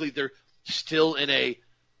technically they're still in a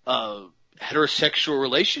heterosexual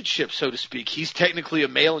relationship, so to speak. He's technically a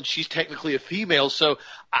male and she's technically a female, so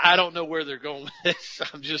I don't know where they're going with this.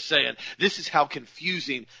 I'm just saying this is how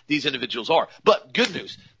confusing these individuals are. But good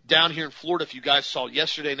news, down here in Florida, if you guys saw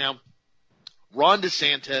yesterday now, Ron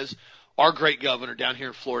DeSantis, our great governor down here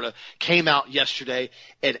in Florida, came out yesterday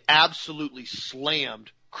and absolutely slammed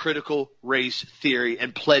critical race theory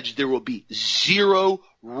and pledged there will be zero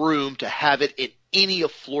room to have it in any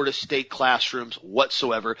of Florida state classrooms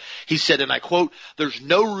whatsoever. He said, and I quote, "There's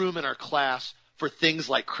no room in our class for things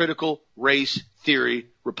like critical race theory,"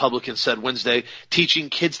 Republicans said Wednesday. "Teaching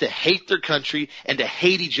kids to hate their country and to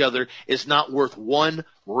hate each other is not worth 1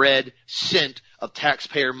 red cent of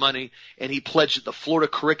taxpayer money." And he pledged that the Florida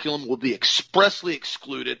curriculum will be expressly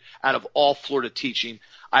excluded out of all Florida teaching.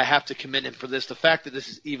 I have to commend him for this. The fact that this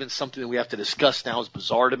is even something that we have to discuss now is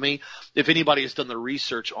bizarre to me. If anybody has done the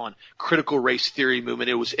research on critical race theory movement,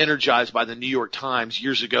 it was energized by the New York Times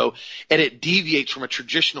years ago, and it deviates from a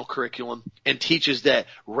traditional curriculum and teaches that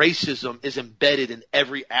racism is embedded in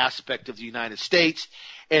every aspect of the United States,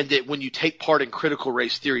 and that when you take part in critical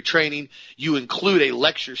race theory training, you include a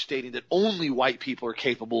lecture stating that only white people are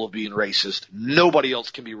capable of being racist. Nobody else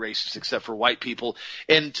can be racist except for white people.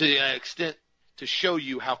 And to an extent, to show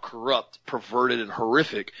you how corrupt, perverted, and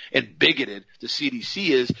horrific and bigoted the CDC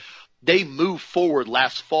is, they moved forward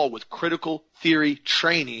last fall with critical theory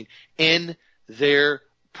training in their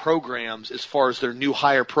programs as far as their new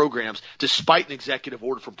hire programs, despite an executive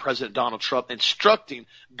order from President Donald Trump instructing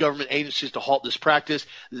government agencies to halt this practice.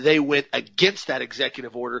 They went against that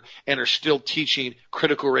executive order and are still teaching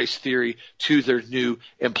critical race theory to their new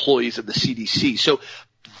employees of the CDC. So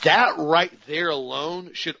that right there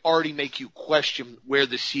alone should already make you question where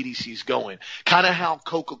the CDC is going. Kind of how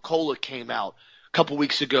Coca-Cola came out a couple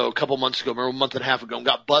months ago, remember a month and a half ago, and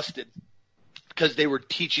got busted because they were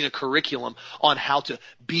teaching a curriculum on how to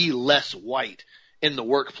be less white in the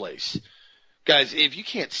workplace. Guys, if you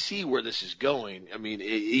can't see where this is going, I mean,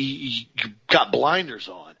 you've got blinders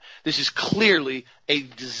on. This is clearly a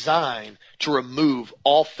design to remove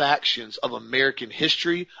all factions of American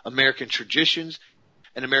history, American traditions,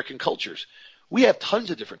 and American cultures. We have tons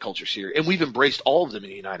of different cultures here, and we've embraced all of them in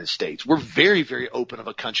the United States. We're very, very open of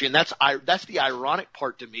a country, and that's the ironic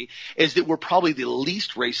part to me, is that we're probably the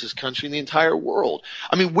least racist country in the entire world.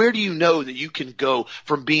 I mean, where do you know that you can go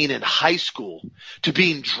from being in high school to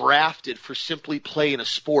being drafted for simply playing a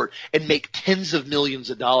sport and make tens of millions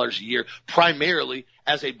of dollars a year, primarily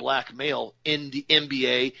as a black male in the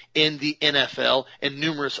NBA, in the NFL, and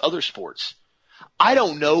numerous other sports? I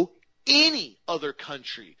don't know any other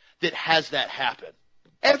country that has that happen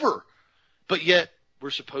ever, but yet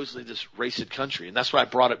we're supposedly this racist country, and that's what I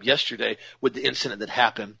brought up yesterday with the incident that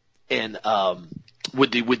happened in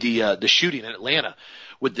with the shooting in Atlanta.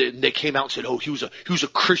 They came out and said, oh, he was a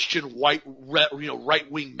Christian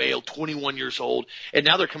right wing male, 21 years old, and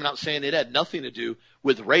now they're coming out saying it had nothing to do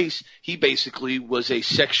with race. He basically was a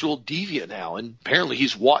sexual deviant now, and apparently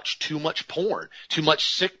he's watched too much porn, too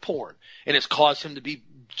much sick porn, and it's caused him to be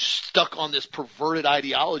stuck on this perverted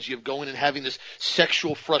ideology of going and having this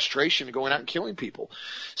sexual frustration and going out and killing people.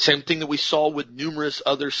 Same thing that we saw with numerous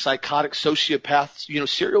other psychotic sociopaths,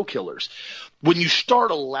 serial killers. When you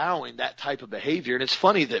start allowing that type of behavior, and it's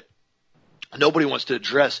funny that nobody wants to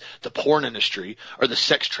address the porn industry or the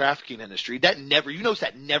sex trafficking industry. That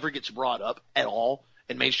never gets brought up at all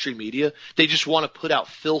in mainstream media. They just want to put out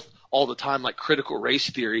filth all the time, like critical race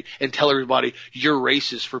theory, and tell everybody you're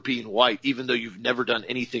racist for being white, even though you've never done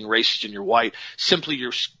anything racist and you're white. Simply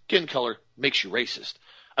your skin color makes you racist.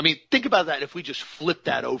 I mean, think about that if we just flip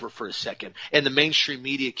that over for a second and the mainstream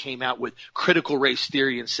media came out with critical race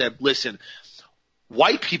theory and said, listen,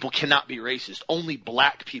 white people cannot be racist. Only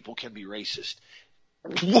black people can be racist.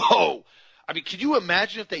 Whoa. I mean, could you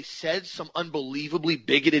imagine if they said some unbelievably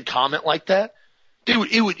bigoted comment like that?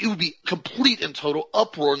 Dude, it would be complete and total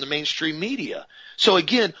uproar in the mainstream media. So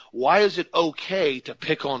again, why is it okay to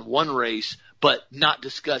pick on one race but not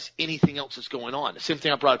discuss anything else that's going on? The same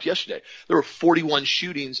thing I brought up yesterday. There were 41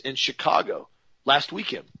 shootings in Chicago last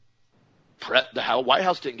weekend. The White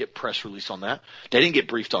House didn't get press release on that. They didn't get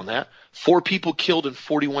briefed on that. 4 people killed and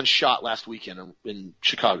 41 shot last weekend in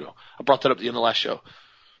Chicago. I brought that up at the end of the last show.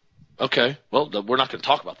 Okay, well, we're not going to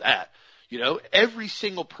talk about that. Every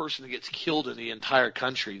single person that gets killed in the entire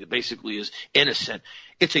country that basically is innocent,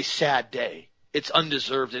 it's a sad day. It's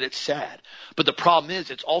undeserved and it's sad. But the problem is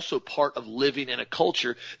it's also part of living in a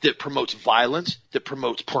culture that promotes violence, that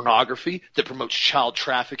promotes pornography, that promotes child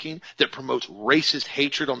trafficking, that promotes racist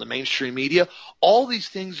hatred on the mainstream media. All these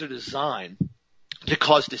things are designed to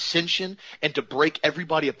cause dissension and to break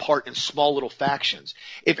everybody apart in small little factions.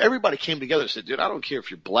 If everybody came together and said, dude, I don't care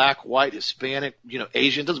if you're black, white, Hispanic,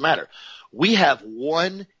 Asian, doesn't matter. We have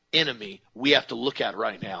one enemy we have to look at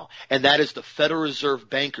right now, and that is the Federal Reserve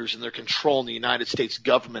bankers and their control in the United States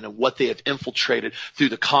government and what they have infiltrated through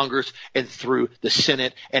the Congress and through the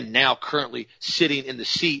Senate, and now currently sitting in the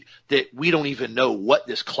seat that we don't even know what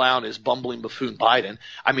this clown is, bumbling buffoon Biden.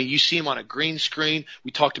 I mean, you see him on a green screen.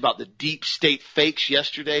 We talked about the deep state fakes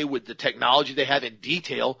yesterday with the technology they have in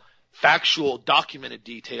detail, factual, documented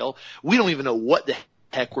detail. We don't even know what the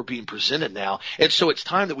heck we're being presented now. And so it's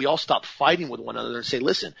time that we all stop fighting with one another and say,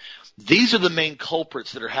 listen, these are the main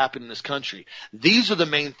culprits that are happening in this country. These are the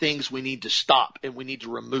main things we need to stop and we need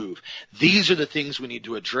to remove. These are the things we need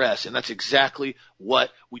to address. And that's exactly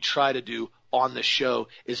what we try to do on the show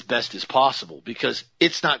as best as possible, because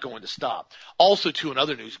it's not going to stop. Also, too, in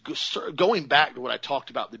other news, going back to what I talked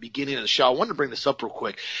about at the beginning of the show, I wanted to bring this up real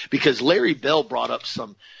quick because Larry Bell brought up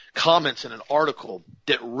some comments in an article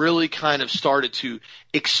that really kind of started to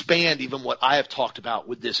expand even what I have talked about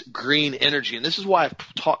with this green energy. And this is why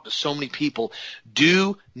I've talked to so many people.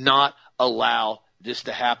 Do not allow this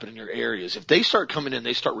to happen in your areas, if they start coming in,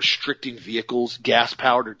 they start restricting vehicles,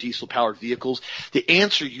 gas-powered or diesel-powered vehicles, the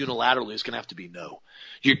answer unilaterally is going to have to be no.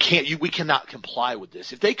 We cannot comply with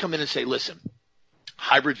this. If they come in and say, listen,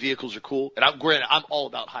 hybrid vehicles are cool, and I'm all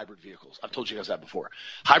about hybrid vehicles. I've told you guys that before.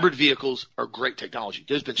 Hybrid vehicles are great technology.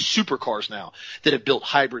 There's been supercars now that have built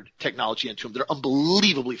hybrid technology into them that are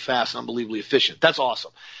unbelievably fast and unbelievably efficient. That's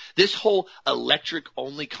awesome. This whole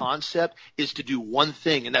electric-only concept is to do one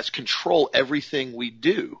thing, and that's control everything we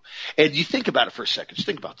do. And you think about it for a second. Just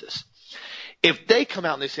think about this. If they come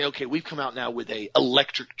out and they say, okay, we've come out now with a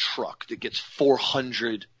electric truck that gets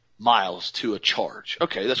 400 miles to a charge.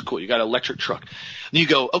 Okay, that's cool. You got an electric truck. And you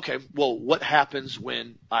go, okay, well, what happens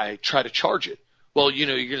when I try to charge it? Well, you're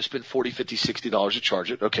going to spend $40, $50, $60 to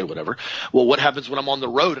charge it. Okay, whatever. Well, what happens when I'm on the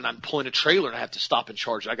road and I'm pulling a trailer and I have to stop and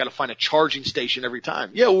charge it? I got to find a charging station every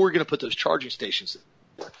time. Yeah, well, we're going to put those charging stations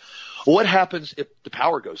in. Well, what happens if the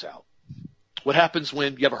power goes out? What happens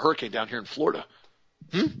when you have a hurricane down here in Florida?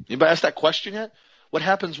 Anybody ask that question yet? What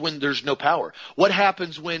happens when there's no power? What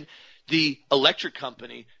happens when the electric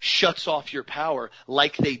company shuts off your power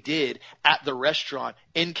like they did at the restaurant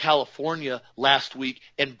in California last week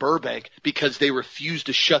in Burbank because they refused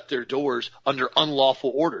to shut their doors under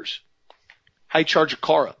unlawful orders? How you charge a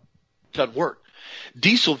car up? Doesn't work.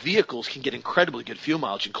 Diesel vehicles can get incredibly good fuel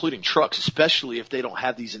mileage, including trucks, especially if they don't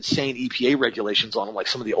have these insane EPA regulations on them like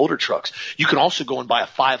some of the older trucks. You can also go and buy a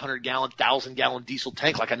 500-gallon, 1,000-gallon diesel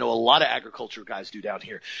tank like I know a lot of agriculture guys do down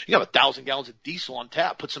here. You have 1,000 gallons of diesel on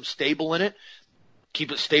tap, put some stable in it,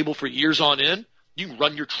 keep it stable for years on end. You can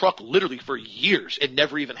run your truck literally for years and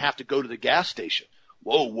never even have to go to the gas station.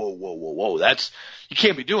 Whoa. You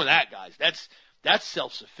can't be doing that, guys. That's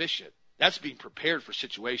self-sufficient. That's being prepared for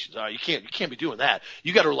situations. You can't be doing that.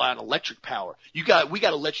 You got to rely on electric power. We got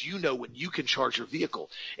to let you know when you can charge your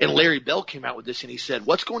vehicle. And Larry Bell came out with this and he said,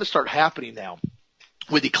 what's going to start happening now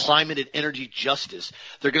with the climate and energy justice?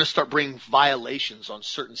 They're going to start bringing violations on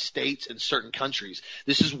certain states and certain countries.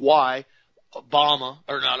 This is why Obama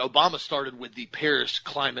started with the Paris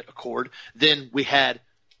Climate Accord. Then we had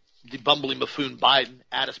the bumbling buffoon Biden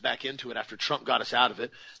add us back into it after Trump got us out of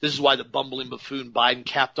it. This is why the bumbling buffoon Biden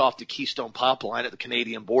capped off the Keystone Pipeline at the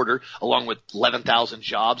Canadian border, along with 11,000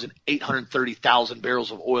 jobs and 830,000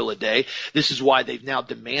 barrels of oil a day. This is why they've now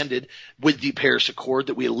demanded with the Paris Accord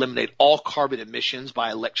that we eliminate all carbon emissions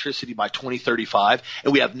by electricity by 2035,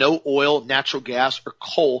 and we have no oil, natural gas, or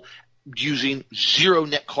coal using zero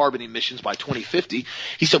net carbon emissions by 2050.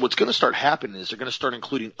 He said what's going to start happening is they're going to start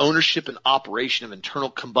including ownership and operation of internal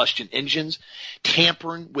combustion engines,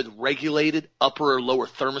 tampering with regulated upper or lower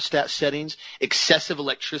thermostat settings, excessive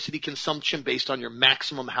electricity consumption based on your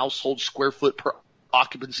maximum household square foot per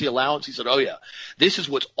occupancy allowance. He said, oh yeah, this is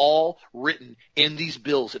what's all written in these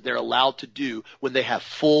bills that they're allowed to do when they have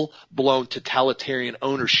full-blown totalitarian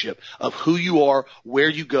ownership of who you are, where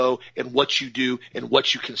you go, and what you do and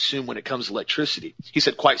what you consume when it comes to electricity. He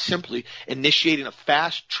said, quite simply, initiating a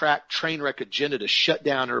fast-track train wreck agenda to shut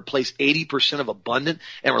down and replace 80% of abundant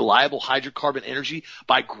and reliable hydrocarbon energy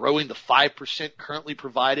by growing the 5% currently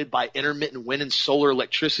provided by intermittent wind and solar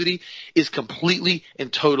electricity is completely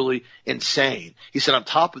and totally insane. He said on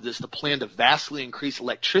top of this, the plan to vastly increase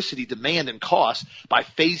electricity demand and costs by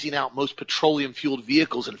phasing out most petroleum-fueled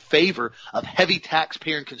vehicles in favor of heavy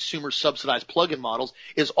taxpayer and consumer subsidized plug-in models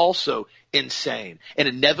is also insane. And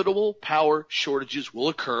inevitable power shortages will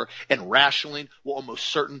occur and rationing will almost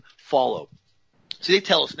certain follow. See, they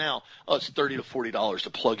tell us now, oh, it's $30 to $40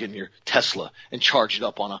 to plug in your Tesla and charge it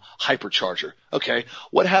up on a hypercharger. Okay,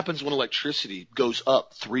 what happens when electricity goes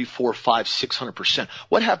up 3, 4, 5, 600%?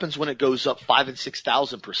 What happens when it goes up 5,000 and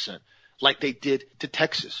 6,000%? Like they did to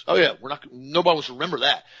Texas. Oh yeah, nobody wants to remember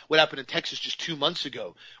that. What happened in Texas just 2 months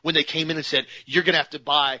ago when they came in and said you're going to have to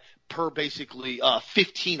buy per basically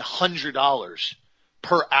 $1,500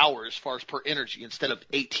 per hour as far as per energy instead of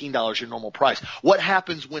 $18 your normal price. What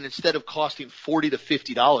happens when instead of costing $40 to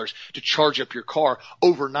 $50 to charge up your car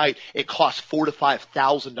overnight, it costs $4,000 to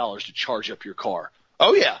 $5,000 to charge up your car?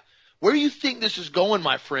 Oh yeah. Where do you think this is going,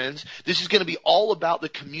 my friends? This is going to be all about the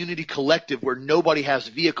community collective where nobody has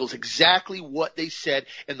vehicles. Exactly what they said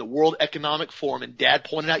in the World Economic Forum, and Dad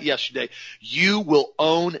pointed out yesterday. You will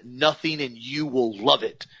own nothing and you will love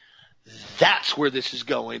it. That's where this is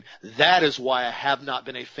going. That is why I have not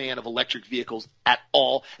been a fan of electric vehicles at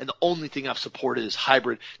all. And the only thing I've supported is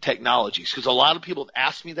hybrid technologies. Because a lot of people have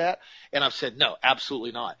asked me that, and I've said, no,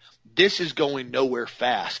 absolutely not. This is going nowhere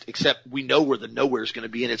fast, except we know where the nowhere is going to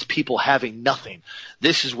be, and it's people having nothing.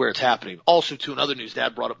 This is where it's happening. Also, too, in other news,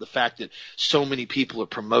 Dad brought up the fact that so many people are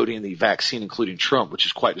promoting the vaccine, including Trump, which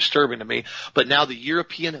is quite disturbing to me. But now the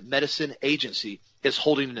European Medicine Agency is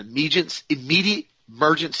holding an immediate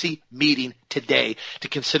emergency meeting today to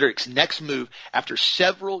consider its next move after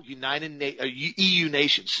several EU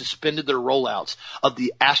nations suspended their rollouts of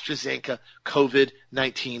the AstraZeneca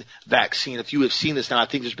COVID-19 vaccine. If you have seen this now, I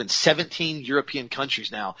think there's been 17 European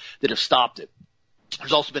countries now that have stopped it.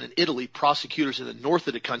 There's also been in Italy, prosecutors in the north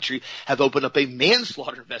of the country have opened up a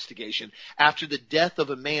manslaughter investigation after the death of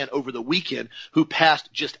a man over the weekend who passed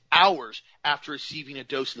just hours after receiving a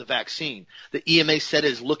dose of the vaccine. The EMA said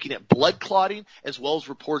it is looking at blood clotting as well as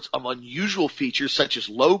reports of unusual features such as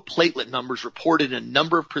low platelet numbers reported in a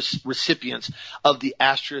number of recipients of the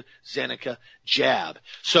AstraZeneca jab.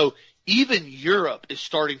 So even Europe is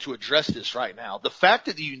starting to address this right now. The fact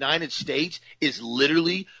that the United States is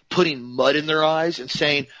literally putting mud in their eyes and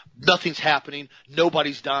saying nothing's happening,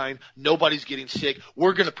 nobody's dying, nobody's getting sick,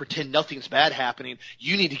 we're going to pretend nothing's bad happening,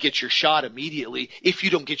 you need to get your shot immediately. If you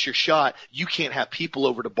don't get your shot, you can't have people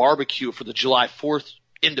over to barbecue for the July 4th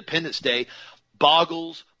Independence Day,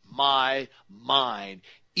 boggles my mind.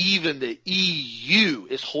 Even the EU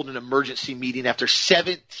is holding an emergency meeting after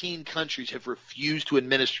 17 countries have refused to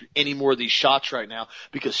administer any more of these shots right now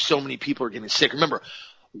because so many people are getting sick. Remember,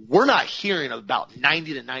 we're not hearing about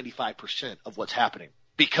 90 to 95% of what's happening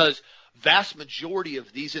because vast majority of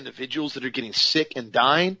these individuals that are getting sick and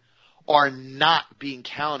dying are not being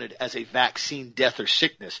counted as a vaccine death or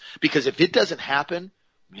sickness. Because if it doesn't happen,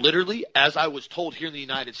 literally, as I was told here in the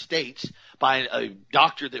United States by a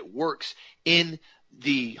doctor that works in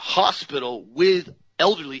the hospital with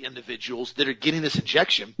elderly individuals that are getting this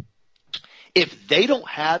injection, if they don't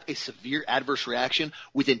have a severe adverse reaction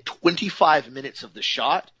within 25 minutes of the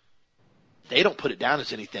shot, they don't put it down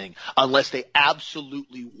as anything unless they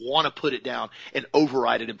absolutely want to put it down and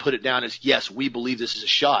override it and put it down as, yes, we believe this is a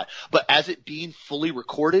shot. But as it being fully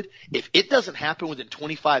recorded, if it doesn't happen within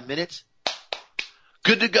 25 minutes,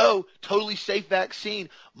 good to go, totally safe vaccine,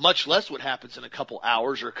 much less what happens in a couple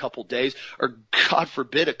hours or a couple days or, God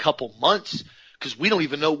forbid, a couple months, because we don't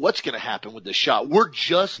even know what's going to happen with this shot. We're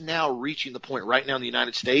just now reaching the point right now in the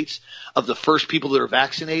United States of the first people that are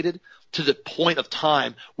vaccinated to the point of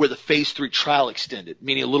time where the phase 3 trial extended,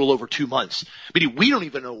 meaning a little over 2 months. Meaning we don't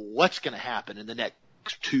even know what's going to happen in the next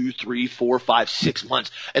 2, 3, 4, 5, 6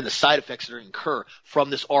 months and the side effects that are incur from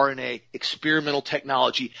this RNA experimental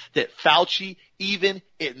technology that Fauci even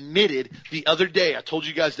admitted the other day. I told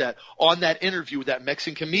you guys that on that interview with that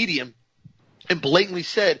Mexican comedian and blatantly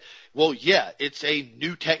said, well, yeah, it's a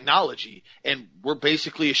new technology and we're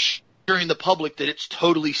basically assuring the public that it's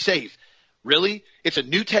totally safe. Really? It's a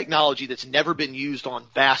new technology that's never been used on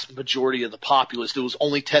vast majority of the populace. It was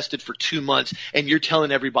only tested for 2 months and you're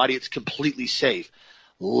telling everybody it's completely safe.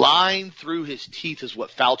 Lying through his teeth is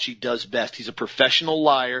what Fauci does best. He's a professional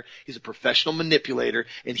liar. He's a professional manipulator.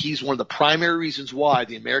 And he's one of the primary reasons why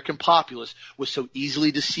the American populace was so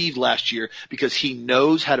easily deceived last year, because he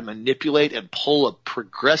knows how to manipulate and pull a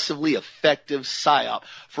progressively effective psyop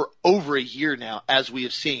for over a year now, as we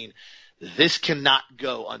have seen. This cannot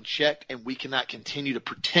go unchecked, and we cannot continue to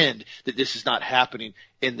pretend that this is not happening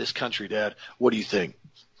in this country, Dad. What do you think?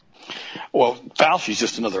 Well, Fauci's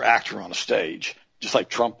just another actor on a stage. Just like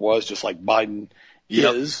Trump was, just like Biden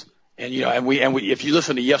is. And, you know, and we, if you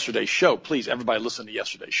listen to yesterday's show, please, everybody listen to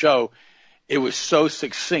yesterday's show. It was so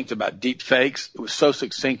succinct about deep fakes. It was so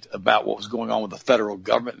succinct about what was going on with the federal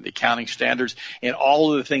government and the accounting standards and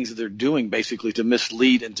all of the things that they're doing basically to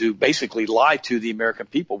mislead and to basically lie to the American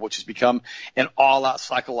people, which has become an all-out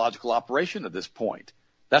psychological operation at this point.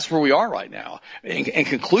 That's where we are right now. In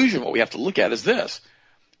conclusion, what we have to look at is this.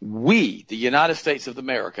 We, the United States of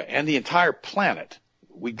America, and the entire planet,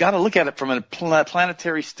 we've got to look at it from a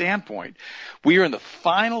planetary standpoint. We are in the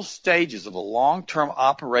final stages of a long-term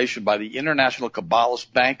operation by the international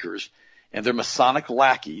Kabbalist bankers and their Masonic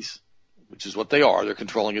lackeys, which is what they are. They're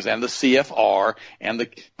controlling us, and the CFR,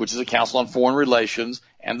 which is the Council on Foreign Relations,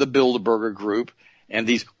 and the Bilderberger Group, and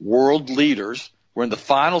these world leaders. We're in the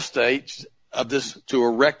final stage of this to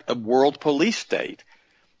erect a world police state.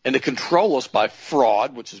 And to control us by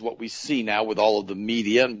fraud, which is what we see now with all of the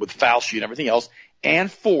media and with Fauci and everything else,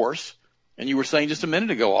 and force. And you were saying just a minute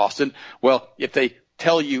ago, Austin, well, if they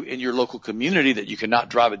tell you in your local community that you cannot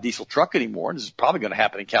drive a diesel truck anymore, and this is probably going to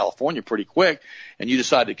happen in California pretty quick, and you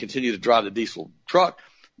decide to continue to drive the diesel truck,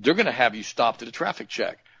 they're going to have you stopped at a traffic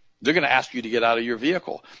check. They're going to ask you to get out of your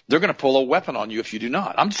vehicle. They're going to pull a weapon on you if you do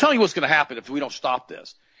not. I'm just telling you what's going to happen if we don't stop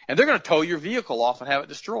this. And they're going to tow your vehicle off and have it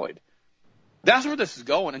destroyed. That's where this is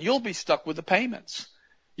going, and you'll be stuck with the payments.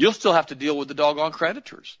 You'll still have to deal with the doggone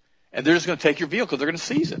creditors, and they're just going to take your vehicle. They're going to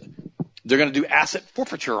seize it. They're going to do asset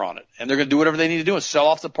forfeiture on it, and they're going to do whatever they need to do and sell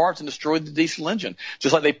off the parts and destroy the diesel engine,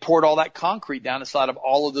 just like they poured all that concrete down the side of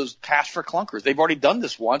all of those cash for clunkers. They've already done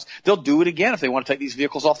this once. They'll do it again if they want to take these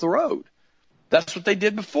vehicles off the road. That's what they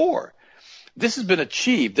did before. This has been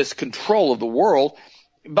achieved, this control of the world,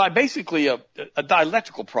 by basically a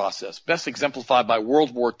dialectical process, best exemplified by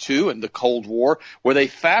World War II and the Cold War, where they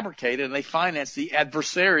fabricated and they financed the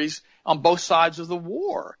adversaries on both sides of the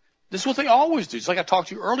war. This is what they always do. It's like I talked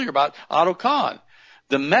to you earlier about Otto Kahn.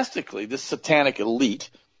 Domestically, this satanic elite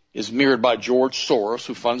is mirrored by George Soros,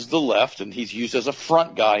 who funds the left, and he's used as a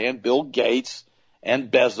front guy, and Bill Gates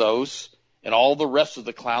and Bezos and all the rest of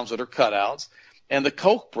the clowns that are cutouts, and the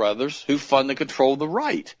Koch brothers, who fund and control the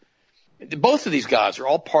right. Both of these guys are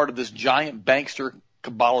all part of this giant bankster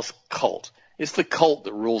Kabbalist cult. It's the cult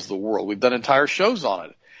that rules the world. We've done entire shows on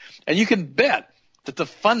it. And you can bet that the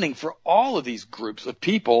funding for all of these groups of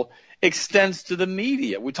people extends to the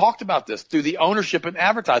media. We talked about this through the ownership and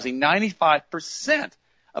advertising. 95%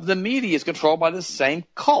 of the media is controlled by the same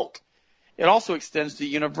cult. It also extends to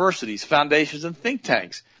universities, foundations, and think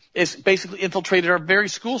tanks. It's basically infiltrated our very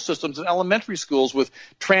school systems and elementary schools with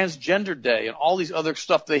Transgender Day and all these other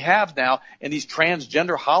stuff they have now, and these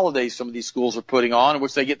transgender holidays some of these schools are putting on, in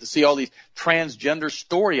which they get to see all these transgender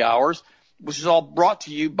story hours, which is all brought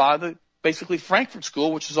to you by the basically Frankfurt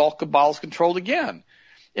School, which is all Kabbalist controlled again.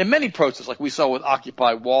 And many protests, like we saw with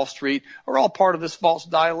Occupy Wall Street, are all part of this false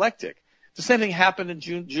dialectic. The same thing happened in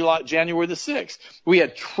January the 6th. We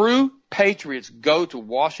had true patriots go to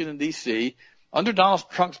Washington, D.C., under Donald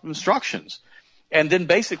Trump's instructions. And then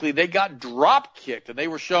basically they got drop kicked and they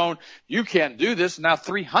were shown, you can't do this. Now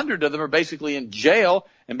 300 of them are basically in jail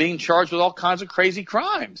and being charged with all kinds of crazy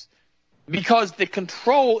crimes because the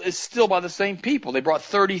control is still by the same people. They brought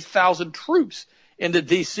 30,000 troops into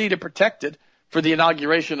D.C. to protect it for the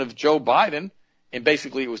inauguration of Joe Biden. And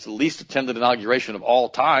basically it was the least attended inauguration of all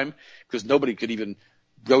time because nobody could even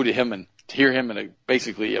go to him and hear him in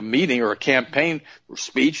basically a meeting or a campaign or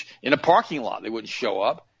speech in a parking lot. They wouldn't show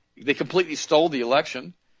up. They completely stole the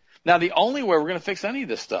election. Now, the only way we're going to fix any of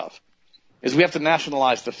this stuff is we have to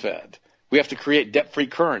nationalize the Fed. We have to create debt-free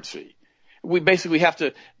currency. We basically have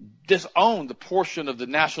to disown the portion of the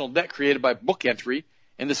national debt created by book entry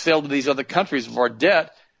and the sale to these other countries of our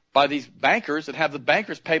debt by these bankers and have the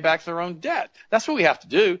bankers pay back their own debt. That's what we have to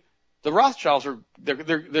do. The Rothschilds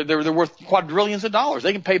they're worth quadrillions of dollars.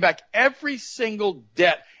 They can pay back every single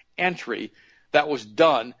debt entry that was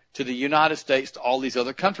done to the United States to all these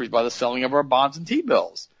other countries by the selling of our bonds and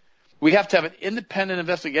T-bills. We have to have an independent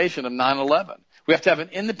investigation of 9/11. We have to have an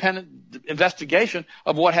independent investigation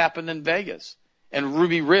of what happened in Vegas and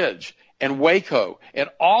Ruby Ridge and Waco and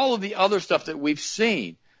all of the other stuff that we've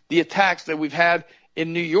seen, the attacks that we've had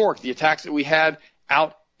in New York, the attacks that we had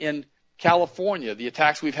out in California, the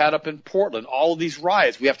attacks we've had up in Portland, all of these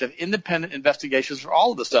riots. We have to have independent investigations for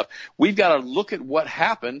all of this stuff. We've got to look at what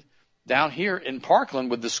happened down here in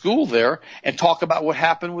Parkland with the school there and talk about what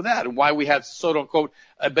happened with that and why we had, so-called,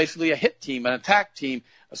 basically a hit team, an attack team,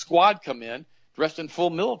 a squad come in dressed in full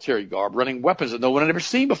military garb, running weapons that no one had ever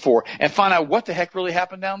seen before, and find out what the heck really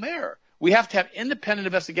happened down there. We have to have independent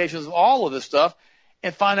investigations of all of this stuff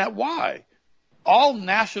and find out why. All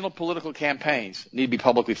national political campaigns need to be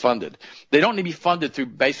publicly funded. They don't need to be funded through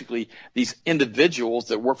basically these individuals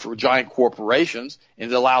that work for giant corporations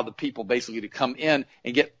and allow the people basically to come in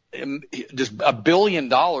and get just $1 billion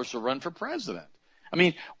to run for president. I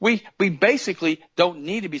mean, we basically don't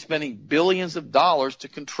need to be spending billions of dollars to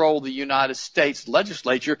control the United States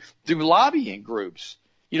legislature through lobbying groups.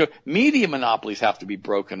 You know, media monopolies have to be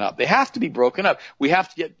broken up. They have to be broken up. We have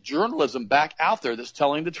to get journalism back out there that's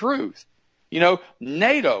telling the truth. You know,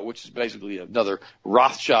 NATO, which is basically another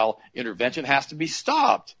Rothschild intervention, has to be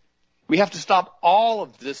stopped. We have to stop all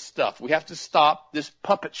of this stuff. We have to stop this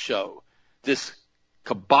puppet show, this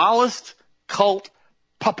Kabbalist cult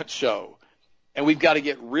puppet show. And we've got to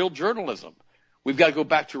get real journalism. We've got to go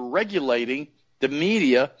back to regulating the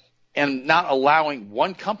media and not allowing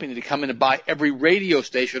one company to come in and buy every radio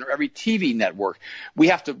station or every TV network. We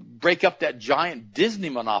have to break up that giant Disney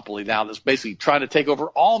monopoly now that's basically trying to take over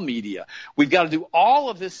all media. We've got to do all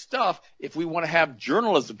of this stuff if we want to have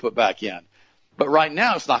journalism put back in. But right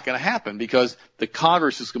now it's not going to happen because the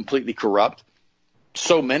Congress is completely corrupt.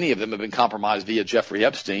 So many of them have been compromised via Jeffrey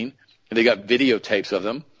Epstein, and they got videotapes of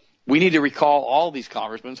them. We need to recall all these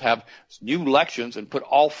congressmen, have new elections, and put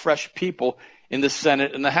all fresh people in the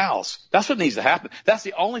Senate and the House. That's what needs to happen. That's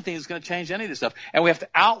the only thing that's going to change any of this stuff. And we have to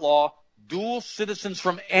outlaw dual citizens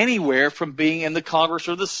from anywhere from being in the Congress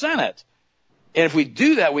or the Senate. And if we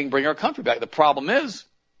do that, we can bring our country back. The problem is,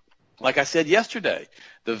 like I said yesterday,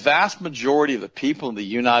 The vast majority of the people in the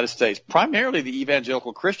United States, primarily the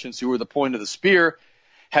evangelical Christians who were the point of the spear,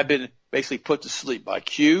 have been basically put to sleep by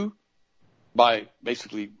Q, by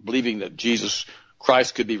basically believing that Jesus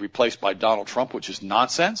Christ could be replaced by Donald Trump, which is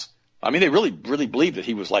nonsense. I mean, they really believe that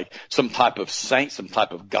he was like some type of saint, some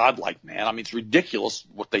type of godlike man. I mean, it's ridiculous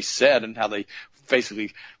what they said and how they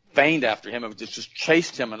basically feigned after him and just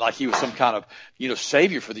chased him and like he was some kind of,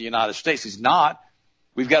 savior for the United States. He's not.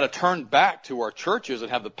 We've got to turn back to our churches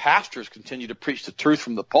and have the pastors continue to preach the truth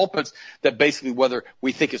from the pulpits that basically whether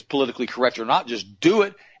we think it's politically correct or not, just do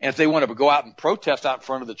it. And if they want to go out and protest out in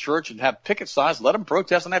front of the church and have picket signs, let them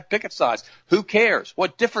protest and have picket signs. Who cares?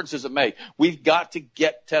 What difference does it make? We've got to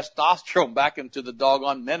get testosterone back into the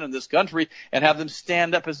doggone men in this country and have them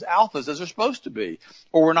stand up as alphas as they're supposed to be,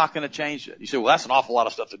 or we're not going to change it. You say, well, that's an awful lot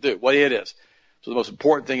of stuff to do. Well, it is. So the most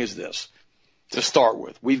important thing is this. To start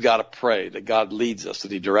with, we've got to pray that God leads us,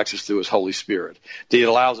 that he directs us through his Holy Spirit, that he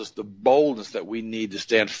allows us the boldness that we need to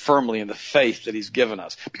stand firmly in the faith that he's given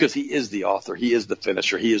us, because he is the author, he is the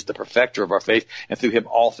finisher, he is the perfecter of our faith, and through him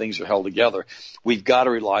all things are held together. We've got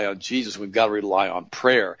to rely on Jesus, we've got to rely on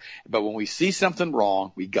prayer, but when we see something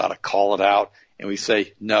wrong, we've got to call it out. And we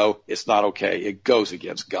say, no, it's not okay. It goes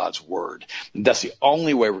against God's word. And that's the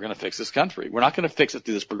only way we're going to fix this country. We're not going to fix it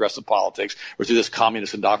through this progressive politics or through this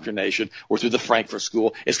communist indoctrination or through the Frankfurt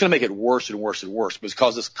School. It's going to make it worse and worse and worse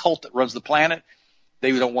because this cult that runs the planet,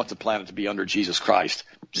 they don't want the planet to be under Jesus Christ.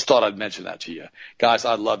 Just thought I'd mention that to you. Guys,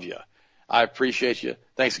 I love you. I appreciate you.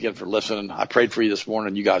 Thanks again for listening. I prayed for you this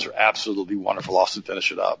morning. You guys are absolutely wonderful. Austin,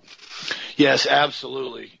 finish it up. Yes,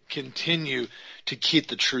 absolutely. Continue to keep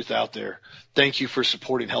the truth out there. Thank you for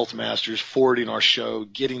supporting Health Masters, forwarding our show,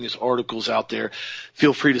 getting these articles out there.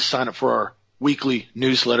 Feel free to sign up for our weekly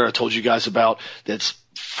newsletter I told you guys about. That's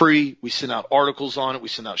free. We send out articles on it. We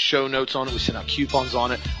send out show notes on it. We send out coupons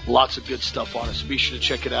on it. Lots of good stuff on it. So be sure to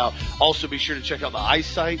check it out. Also be sure to check out the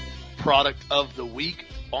Eyesight Product of the Week,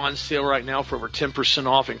 on sale right now for over 10%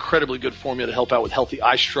 off. Incredibly good formula to help out with healthy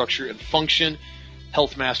eye structure and function.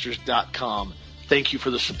 Healthmasters.com. Thank you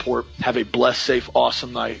for the support. Have a blessed, safe,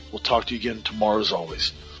 awesome night. We'll talk to you again tomorrow as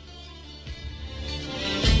always.